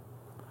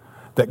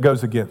 That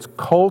goes against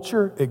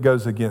culture. It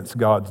goes against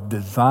God's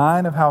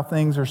design of how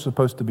things are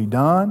supposed to be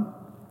done.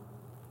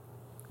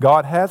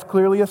 God has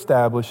clearly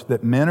established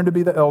that men are to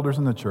be the elders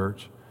in the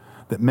church,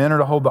 that men are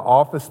to hold the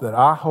office that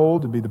I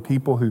hold, to be the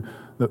people who,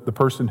 the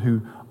person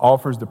who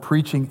offers the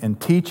preaching and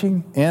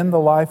teaching in the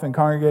life and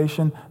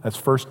congregation.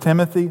 That's 1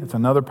 Timothy. It's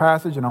another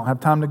passage. I don't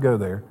have time to go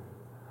there.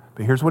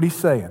 But here's what he's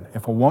saying.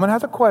 If a woman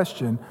has a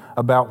question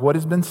about what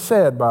has been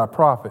said by a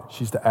prophet,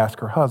 she's to ask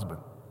her husband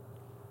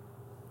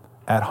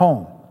at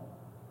home.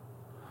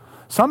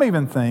 Some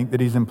even think that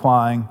he's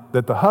implying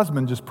that the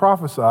husband just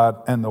prophesied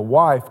and the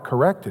wife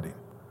corrected him,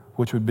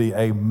 which would be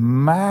a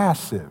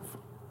massive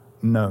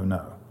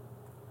no-no.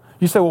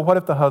 You say, well, what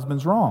if the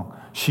husband's wrong?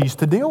 She's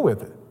to deal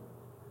with it.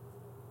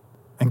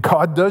 And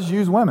God does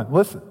use women.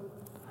 Listen,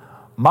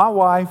 my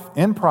wife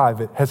in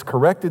private has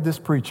corrected this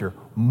preacher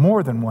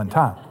more than one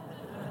time.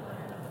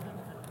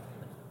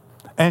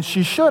 And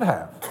she should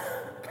have.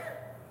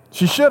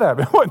 She should have.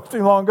 It wasn't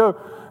too long ago.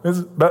 It was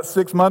about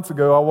 6 months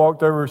ago. I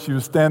walked over. She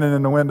was standing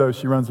in the window.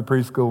 She runs a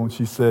preschool. And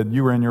she said,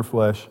 you were in your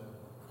flesh.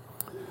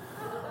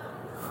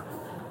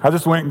 I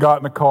just went and got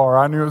in the car.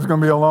 I knew it was going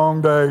to be a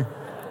long day.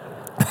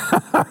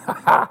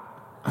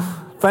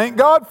 Thank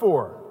God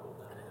for her.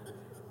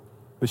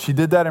 But she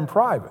did that in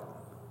private.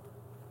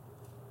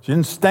 She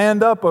didn't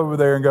stand up over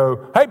there and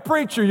go, hey,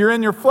 preacher, you're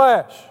in your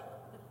flesh.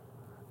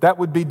 That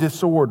would be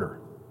disorder,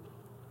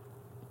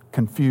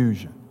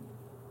 confusion.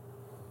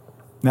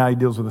 Now he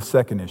deals with a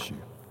second issue.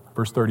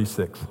 Verse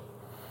 36.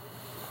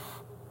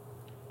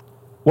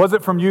 Was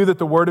it from you that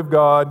the word of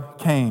God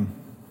came?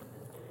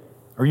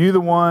 Are you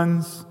the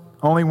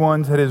only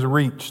ones that has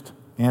reached?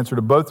 The answer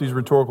to both these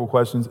rhetorical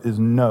questions is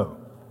no.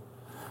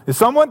 If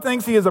someone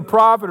thinks he is a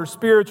prophet or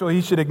spiritual,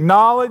 he should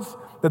acknowledge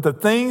that the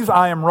things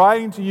I am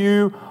writing to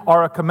you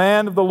are a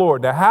command of the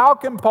Lord. Now, how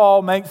can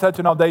Paul make such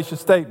an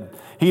audacious statement?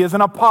 He is an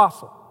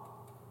apostle.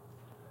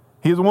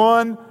 He is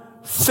one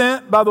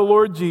sent by the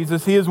Lord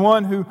Jesus. He is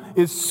one who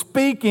is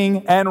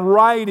speaking and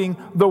writing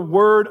the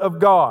Word of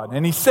God.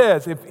 And he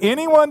says, if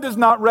anyone does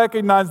not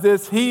recognize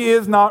this, he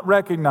is not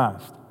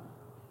recognized.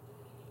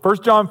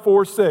 1 John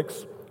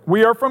 4:6,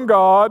 we are from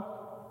God.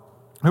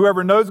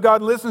 Whoever knows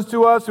God listens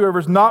to us. Whoever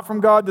is not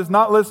from God does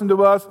not listen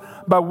to us.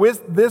 By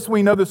this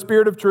we know the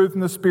spirit of truth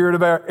and the spirit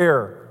of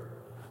error.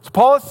 So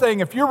Paul is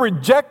saying, if you're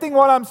rejecting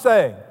what I'm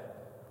saying,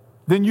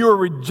 then you are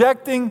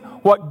rejecting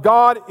what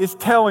God is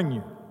telling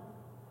you.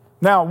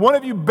 Now, one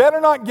of you better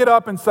not get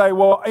up and say,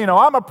 well,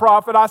 I'm a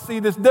prophet. I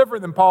see this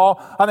different than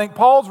Paul. I think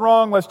Paul's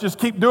wrong. Let's just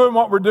keep doing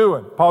what we're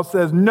doing. Paul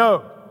says,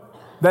 no,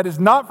 that is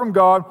not from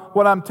God.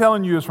 What I'm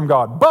telling you is from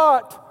God.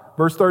 But,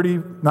 verse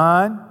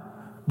 39,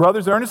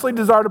 brothers, earnestly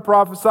desire to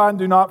prophesy and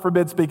do not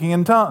forbid speaking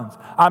in tongues.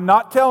 I'm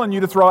not telling you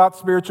to throw out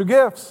spiritual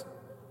gifts.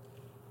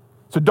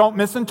 So don't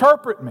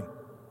misinterpret me.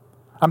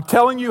 I'm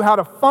telling you how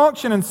to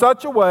function in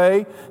such a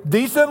way,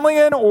 decently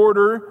in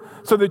order,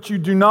 so that you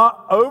do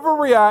not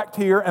overreact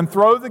here and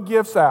throw the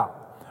gifts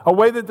out. A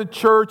way that the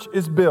church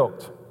is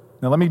built.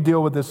 Now let me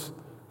deal with this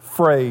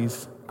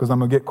phrase, because I'm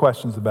going to get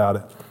questions about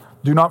it.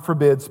 Do not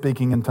forbid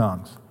speaking in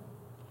tongues.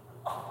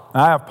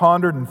 Now, I have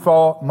pondered and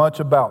thought much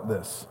about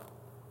this.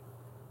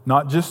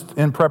 Not just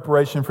in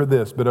preparation for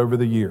this, but over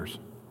the years.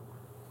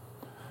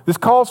 This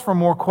calls for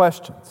more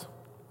questions.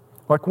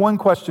 Like one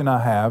question I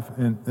have,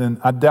 and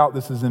I doubt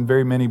this is in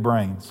very many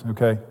brains,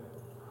 okay?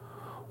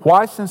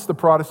 Why, since the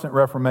Protestant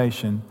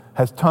Reformation,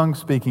 has tongue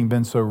speaking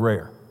been so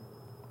rare?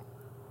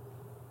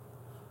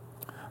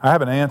 I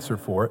have an answer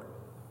for it.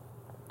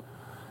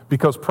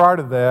 Because prior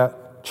to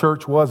that,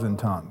 church was in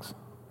tongues.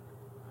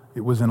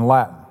 It was in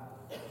Latin.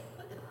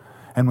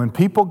 And when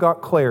people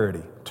got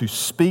clarity to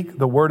speak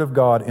the Word of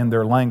God in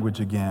their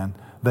language again,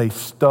 they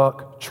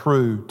stuck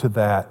true to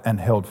that and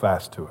held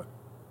fast to it.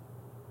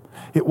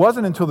 It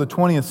wasn't until the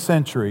 20th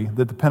century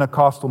that the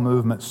Pentecostal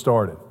movement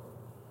started.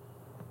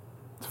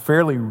 It's a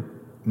fairly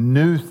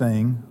new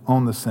thing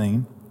on the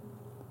scene.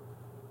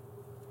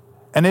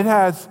 And it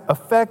has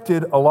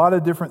affected a lot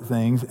of different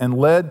things and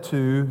led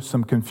to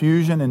some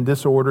confusion and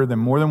disorder in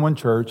more than one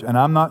church. And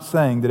I'm not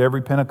saying that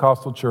every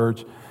Pentecostal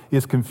church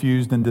is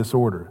confused and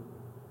disordered.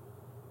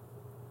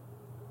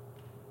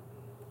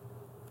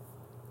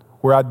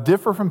 Where I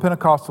differ from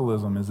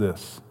Pentecostalism is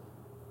this.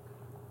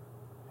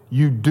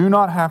 You do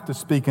not have to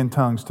speak in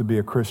tongues to be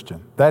a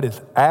Christian. That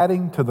is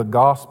adding to the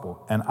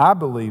gospel, and I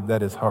believe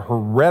that is a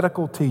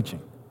heretical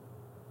teaching.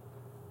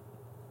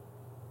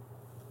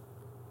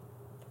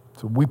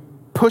 So we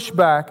push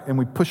back and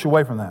we push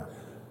away from that.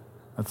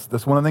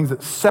 That's one of the things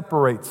that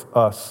separates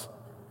us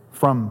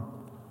from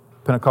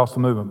Pentecostal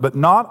movement. But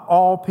not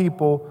all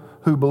people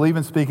who believe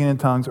in speaking in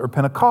tongues are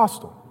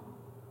Pentecostal.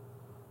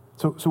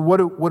 So what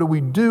do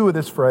we do with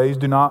this phrase,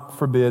 do not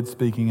forbid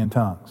speaking in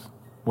tongues?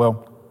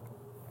 Well,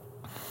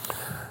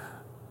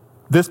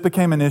 This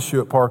became an issue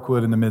at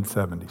Parkwood in the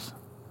mid-70s.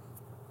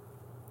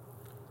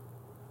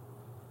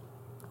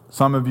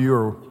 Some of you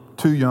are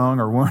too young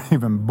or weren't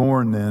even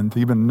born then to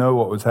even know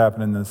what was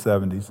happening in the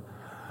 70s.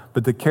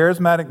 But the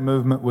charismatic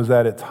movement was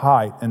at its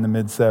height in the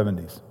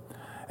mid-70s.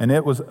 And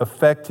it was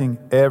affecting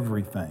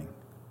everything,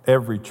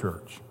 every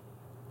church.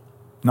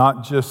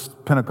 Not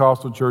just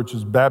Pentecostal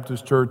churches,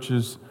 Baptist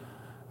churches,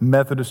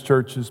 Methodist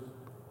churches,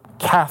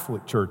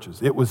 Catholic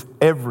churches. It was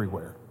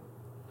everywhere.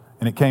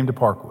 And it came to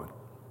Parkwood.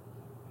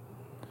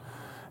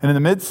 And in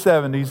the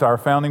mid-70s, our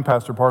founding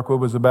pastor, Parkwood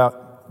was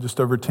about just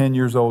over 10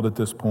 years old at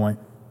this point.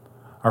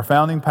 Our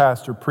founding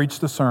pastor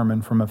preached a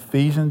sermon from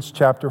Ephesians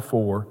chapter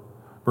 4,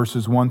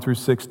 verses 1 through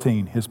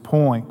 16. His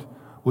point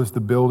was the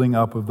building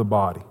up of the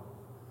body.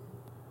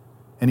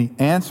 And he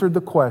answered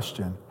the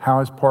question,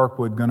 how is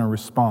Parkwood going to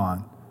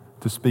respond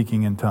to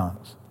speaking in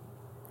tongues?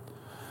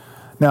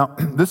 Now,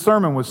 this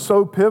sermon was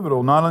so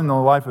pivotal, not only in the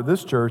life of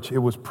this church, it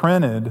was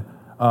printed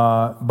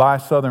by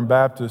Southern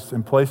Baptists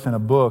and placed in a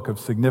book of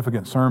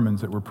significant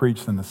sermons that were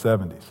preached in the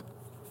 70s.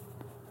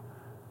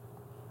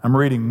 I'm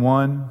reading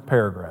one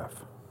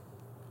paragraph.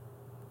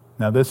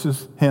 Now, this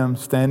is him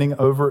standing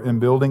over in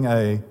Building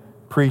A,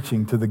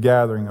 preaching to the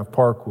gathering of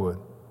Parkwood.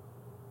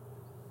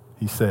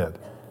 He said,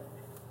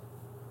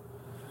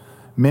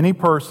 "Many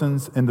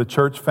persons in the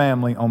church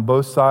family on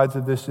both sides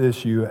of this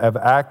issue have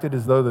acted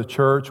as though the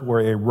church were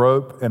a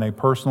rope in a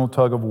personal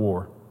tug of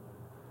war.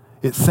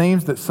 It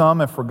seems that some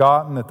have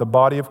forgotten that the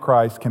body of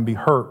Christ can be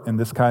hurt in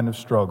this kind of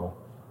struggle.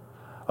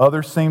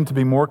 Others seem to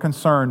be more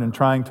concerned in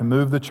trying to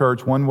move the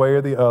church one way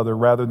or the other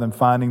rather than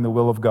finding the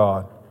will of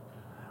God.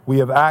 We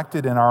have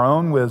acted in our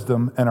own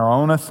wisdom and our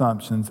own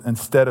assumptions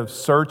instead of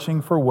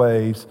searching for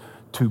ways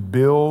to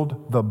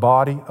build the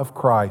body of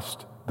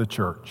Christ, the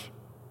church."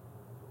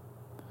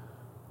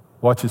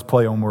 Watch his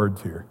play on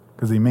words here,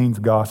 because he means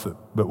gossip,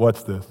 but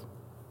watch this.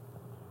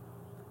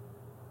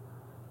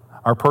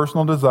 "Our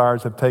personal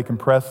desires have taken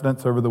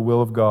precedence over the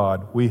will of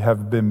God. We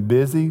have been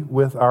busy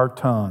with our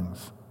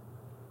tongues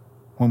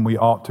when we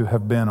ought to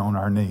have been on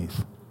our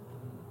knees."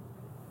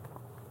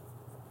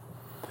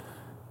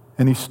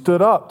 And he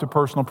stood up to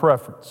personal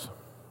preference.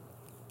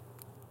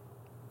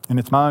 And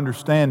it's my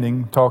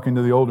understanding, talking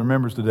to the older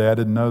members today, I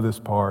didn't know this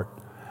part,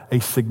 a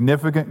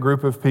significant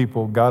group of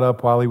people got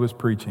up while he was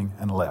preaching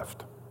and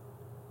left.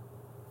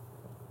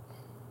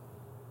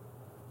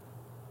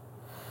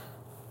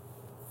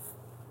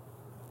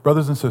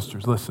 Brothers and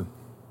sisters, listen.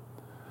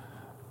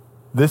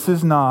 This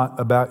is not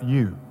about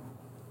you.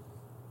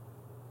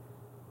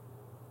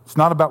 It's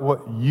not about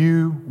what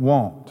you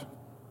want.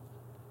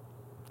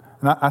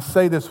 And I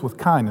say this with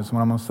kindness,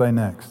 what I'm going to say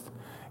next.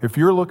 If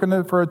you're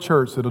looking for a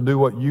church that'll do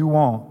what you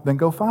want, then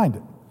go find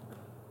it,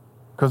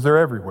 because they're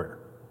everywhere.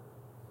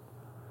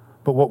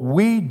 But what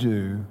we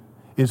do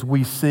is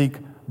we seek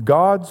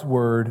God's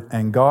word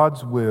and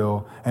God's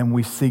will, and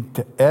we seek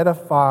to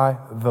edify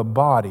the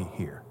body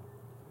here.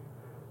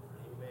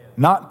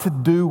 Not to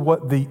do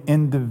what the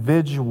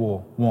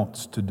individual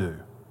wants to do.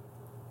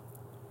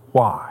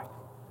 Why?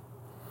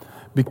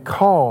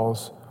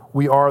 Because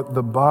we are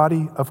the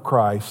body of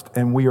Christ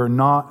and we are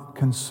not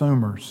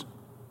consumers.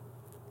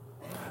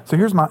 So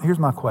here's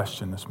my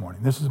question this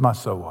morning. This is my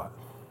so what.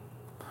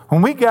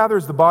 When we gather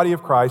as the body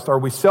of Christ, are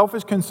we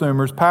selfish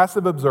consumers,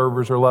 passive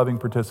observers, or loving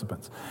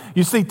participants?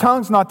 You see,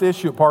 tongue's not the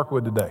issue at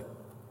Parkwood today.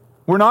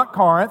 We're not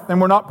Corinth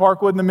and we're not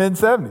Parkwood in the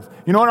mid-70s.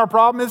 You know what our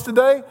problem is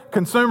today?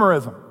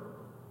 Consumerism.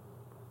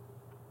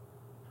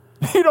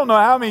 You don't know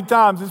how many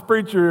times this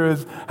preacher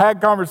has had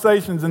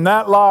conversations in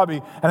that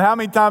lobby and how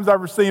many times I've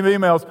received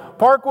emails,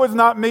 "Parkwood's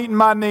not meeting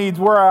my needs,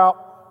 we're out."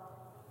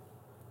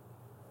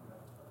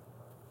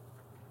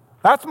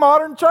 That's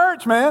modern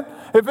church, man.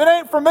 If it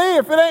ain't for me,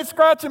 if it ain't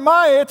scratching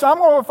my itch, I'm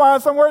going to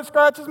find somewhere that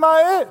scratches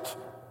my itch.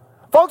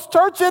 Folks,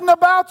 church isn't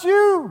about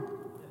you.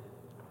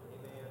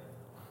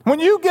 When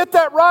you get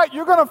that right,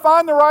 you're going to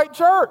find the right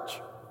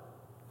church.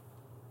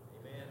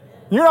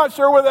 You're not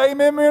sure whether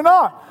amen me or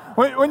not.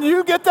 When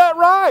you get that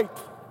right,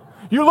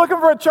 you're looking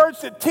for a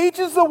church that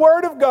teaches the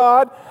Word of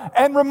God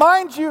and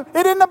reminds you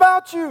it isn't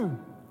about you.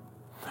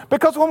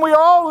 Because when we are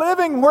all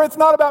living where it's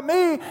not about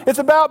me, it's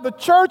about the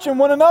church and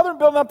one another and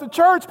building up the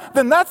church,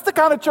 then that's the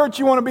kind of church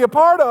you want to be a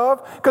part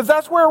of, because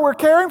that's where we're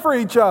caring for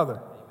each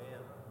other.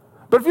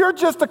 But if you're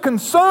just a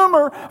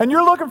consumer and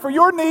you're looking for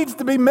your needs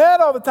to be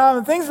met all the time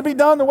and things to be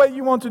done the way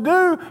you want to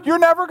do, you're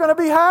never going to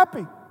be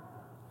happy.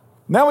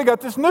 Now we got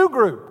this new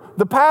group,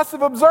 the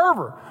passive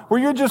observer, where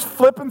you're just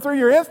flipping through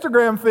your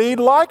Instagram feed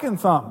liking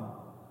something.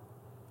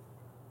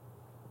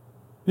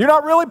 You're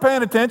not really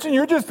paying attention.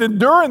 You're just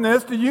enduring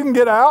this till you can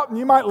get out and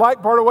you might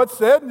like part of what's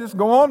said and just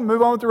go on and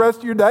move on with the rest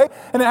of your day.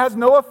 And it has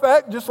no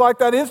effect, just like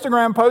that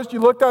Instagram post you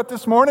looked at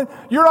this morning.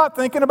 You're not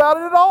thinking about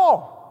it at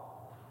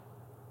all.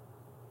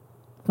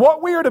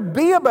 What we are to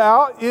be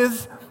about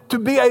is to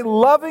be a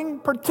loving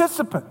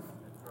participant.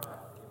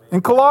 In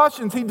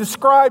Colossians, he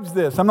describes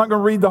this. I'm not going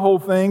to read the whole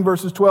thing,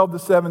 verses 12 to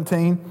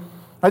 17.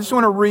 I just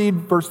want to read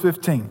verse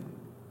 16.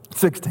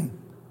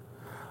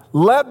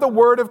 "Let the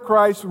word of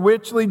Christ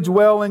richly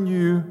dwell in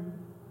you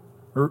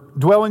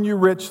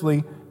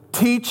richly,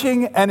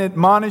 teaching and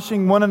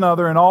admonishing one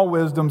another in all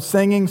wisdom,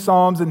 singing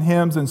psalms and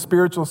hymns and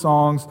spiritual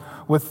songs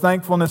with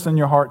thankfulness in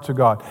your heart to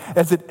God.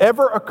 Has it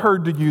ever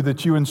occurred to you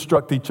that you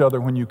instruct each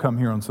other when you come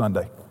here on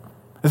Sunday?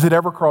 Has it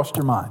ever crossed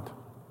your mind?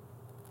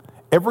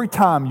 Every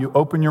time you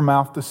open your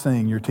mouth to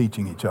sing, you're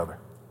teaching each other.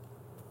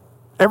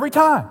 Every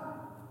time.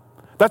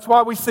 That's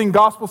why we sing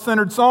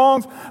gospel-centered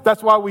songs.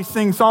 That's why we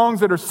sing songs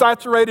that are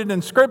saturated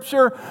in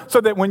Scripture, so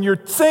that when you're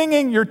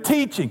singing, you're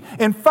teaching.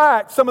 In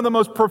fact, some of the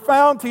most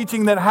profound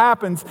teaching that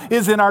happens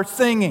is in our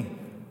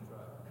singing.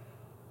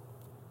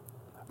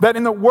 That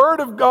in the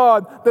Word of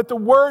God, that the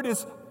Word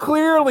is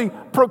clearly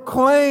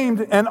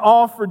proclaimed and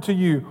offered to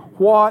you.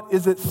 What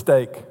is at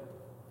stake?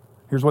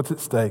 Here's what's at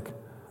stake: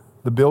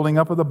 the building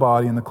up of the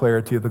body and the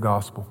clarity of the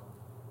gospel.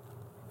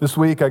 This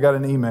week, I got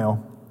an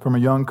email from a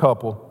young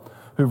couple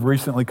who've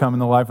recently come in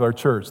the life of our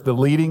church. The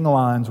leading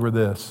lines were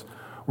this: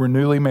 we're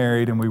newly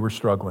married and we were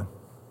struggling.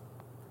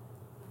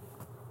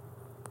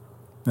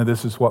 Now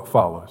this is what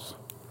follows.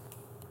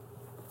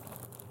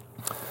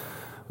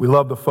 We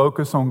love the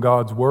focus on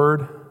God's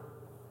Word,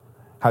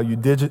 how you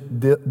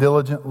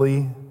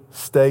diligently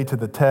stay to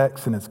the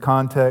text and its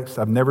context.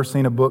 I've never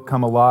seen a book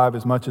come alive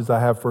as much as I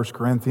have 1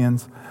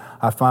 Corinthians.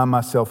 I find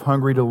myself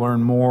hungry to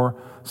learn more.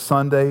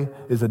 Sunday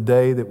is a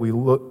day that we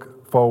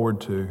look forward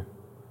to.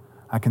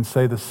 I can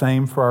say the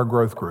same for our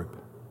growth group.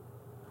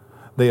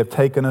 They have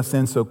taken us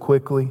in so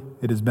quickly.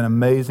 It has been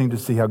amazing to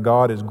see how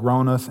God has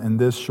grown us in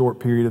this short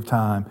period of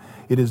time.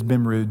 It has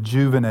been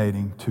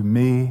rejuvenating to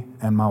me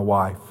and my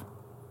wife.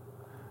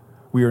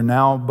 We are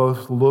now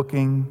both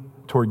looking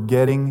toward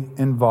getting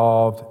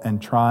involved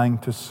and trying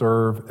to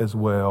serve as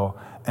well,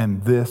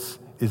 and this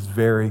is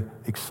very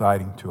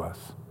exciting to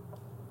us.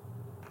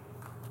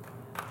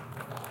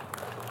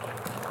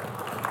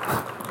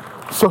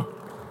 So,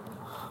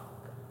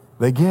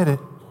 they get it.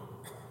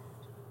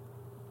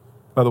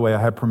 By the way, I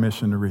have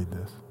permission to read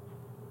this.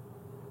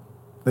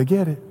 They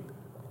get it.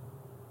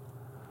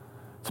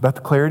 It's about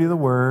the clarity of the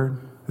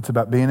Word. It's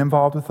about being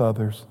involved with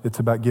others. It's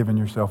about giving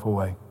yourself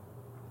away.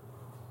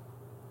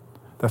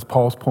 That's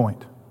Paul's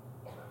point.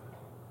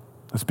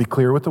 Let's be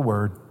clear with the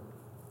Word.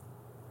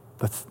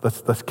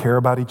 Let's care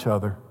about each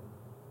other.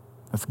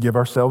 Let's give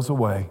ourselves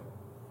away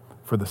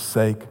for the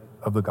sake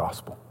of the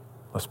gospel.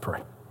 Let's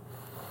pray.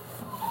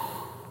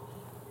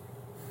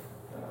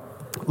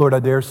 Lord, I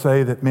dare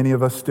say that many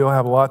of us still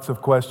have lots of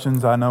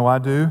questions. I know I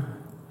do.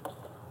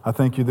 I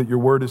thank you that your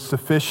word is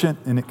sufficient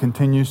and it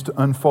continues to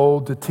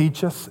unfold to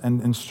teach us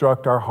and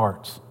instruct our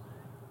hearts.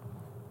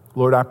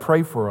 Lord, I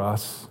pray for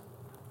us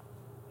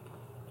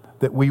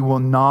that we will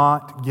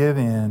not give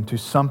in to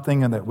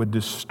something that would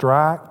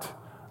distract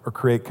or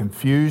create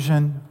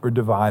confusion or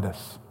divide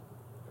us.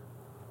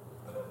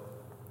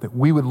 That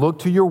we would look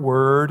to your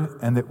word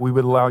and that we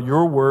would allow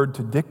your word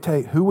to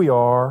dictate who we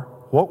are,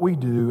 what we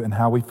do, and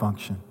how we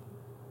function.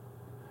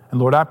 And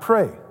Lord, I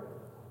pray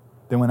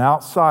that when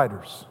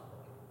outsiders,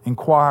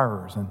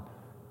 inquirers, and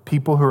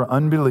people who are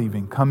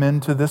unbelieving come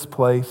into this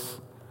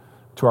place,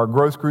 to our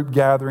growth group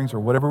gatherings or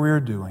whatever we are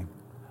doing,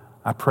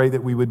 I pray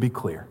that we would be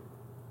clear.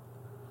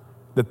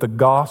 That the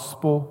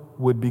gospel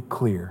would be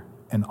clear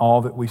in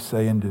all that we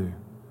say and do.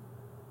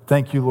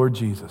 Thank you, Lord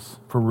Jesus,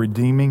 for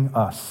redeeming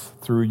us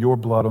through your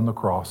blood on the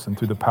cross and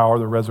through the power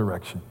of the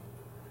resurrection.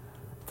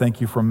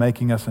 Thank you for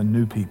making us a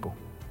new people.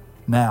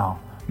 Now,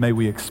 may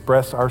we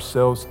express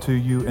ourselves to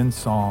you in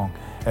song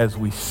as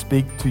we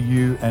speak to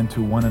you and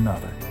to one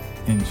another.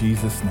 In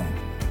Jesus' name,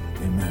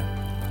 amen.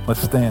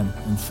 Let's stand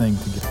and sing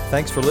together.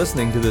 Thanks for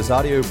listening to this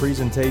audio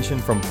presentation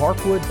from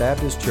Parkwood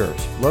Baptist Church,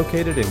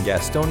 located in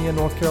Gastonia,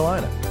 North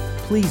Carolina.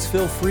 Please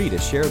feel free to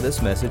share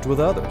this message with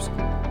others.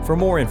 For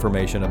more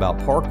information about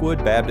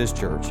Parkwood Baptist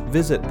Church,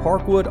 visit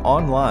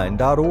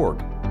parkwoodonline.org.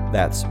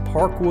 That's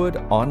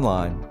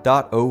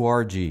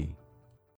parkwoodonline.org.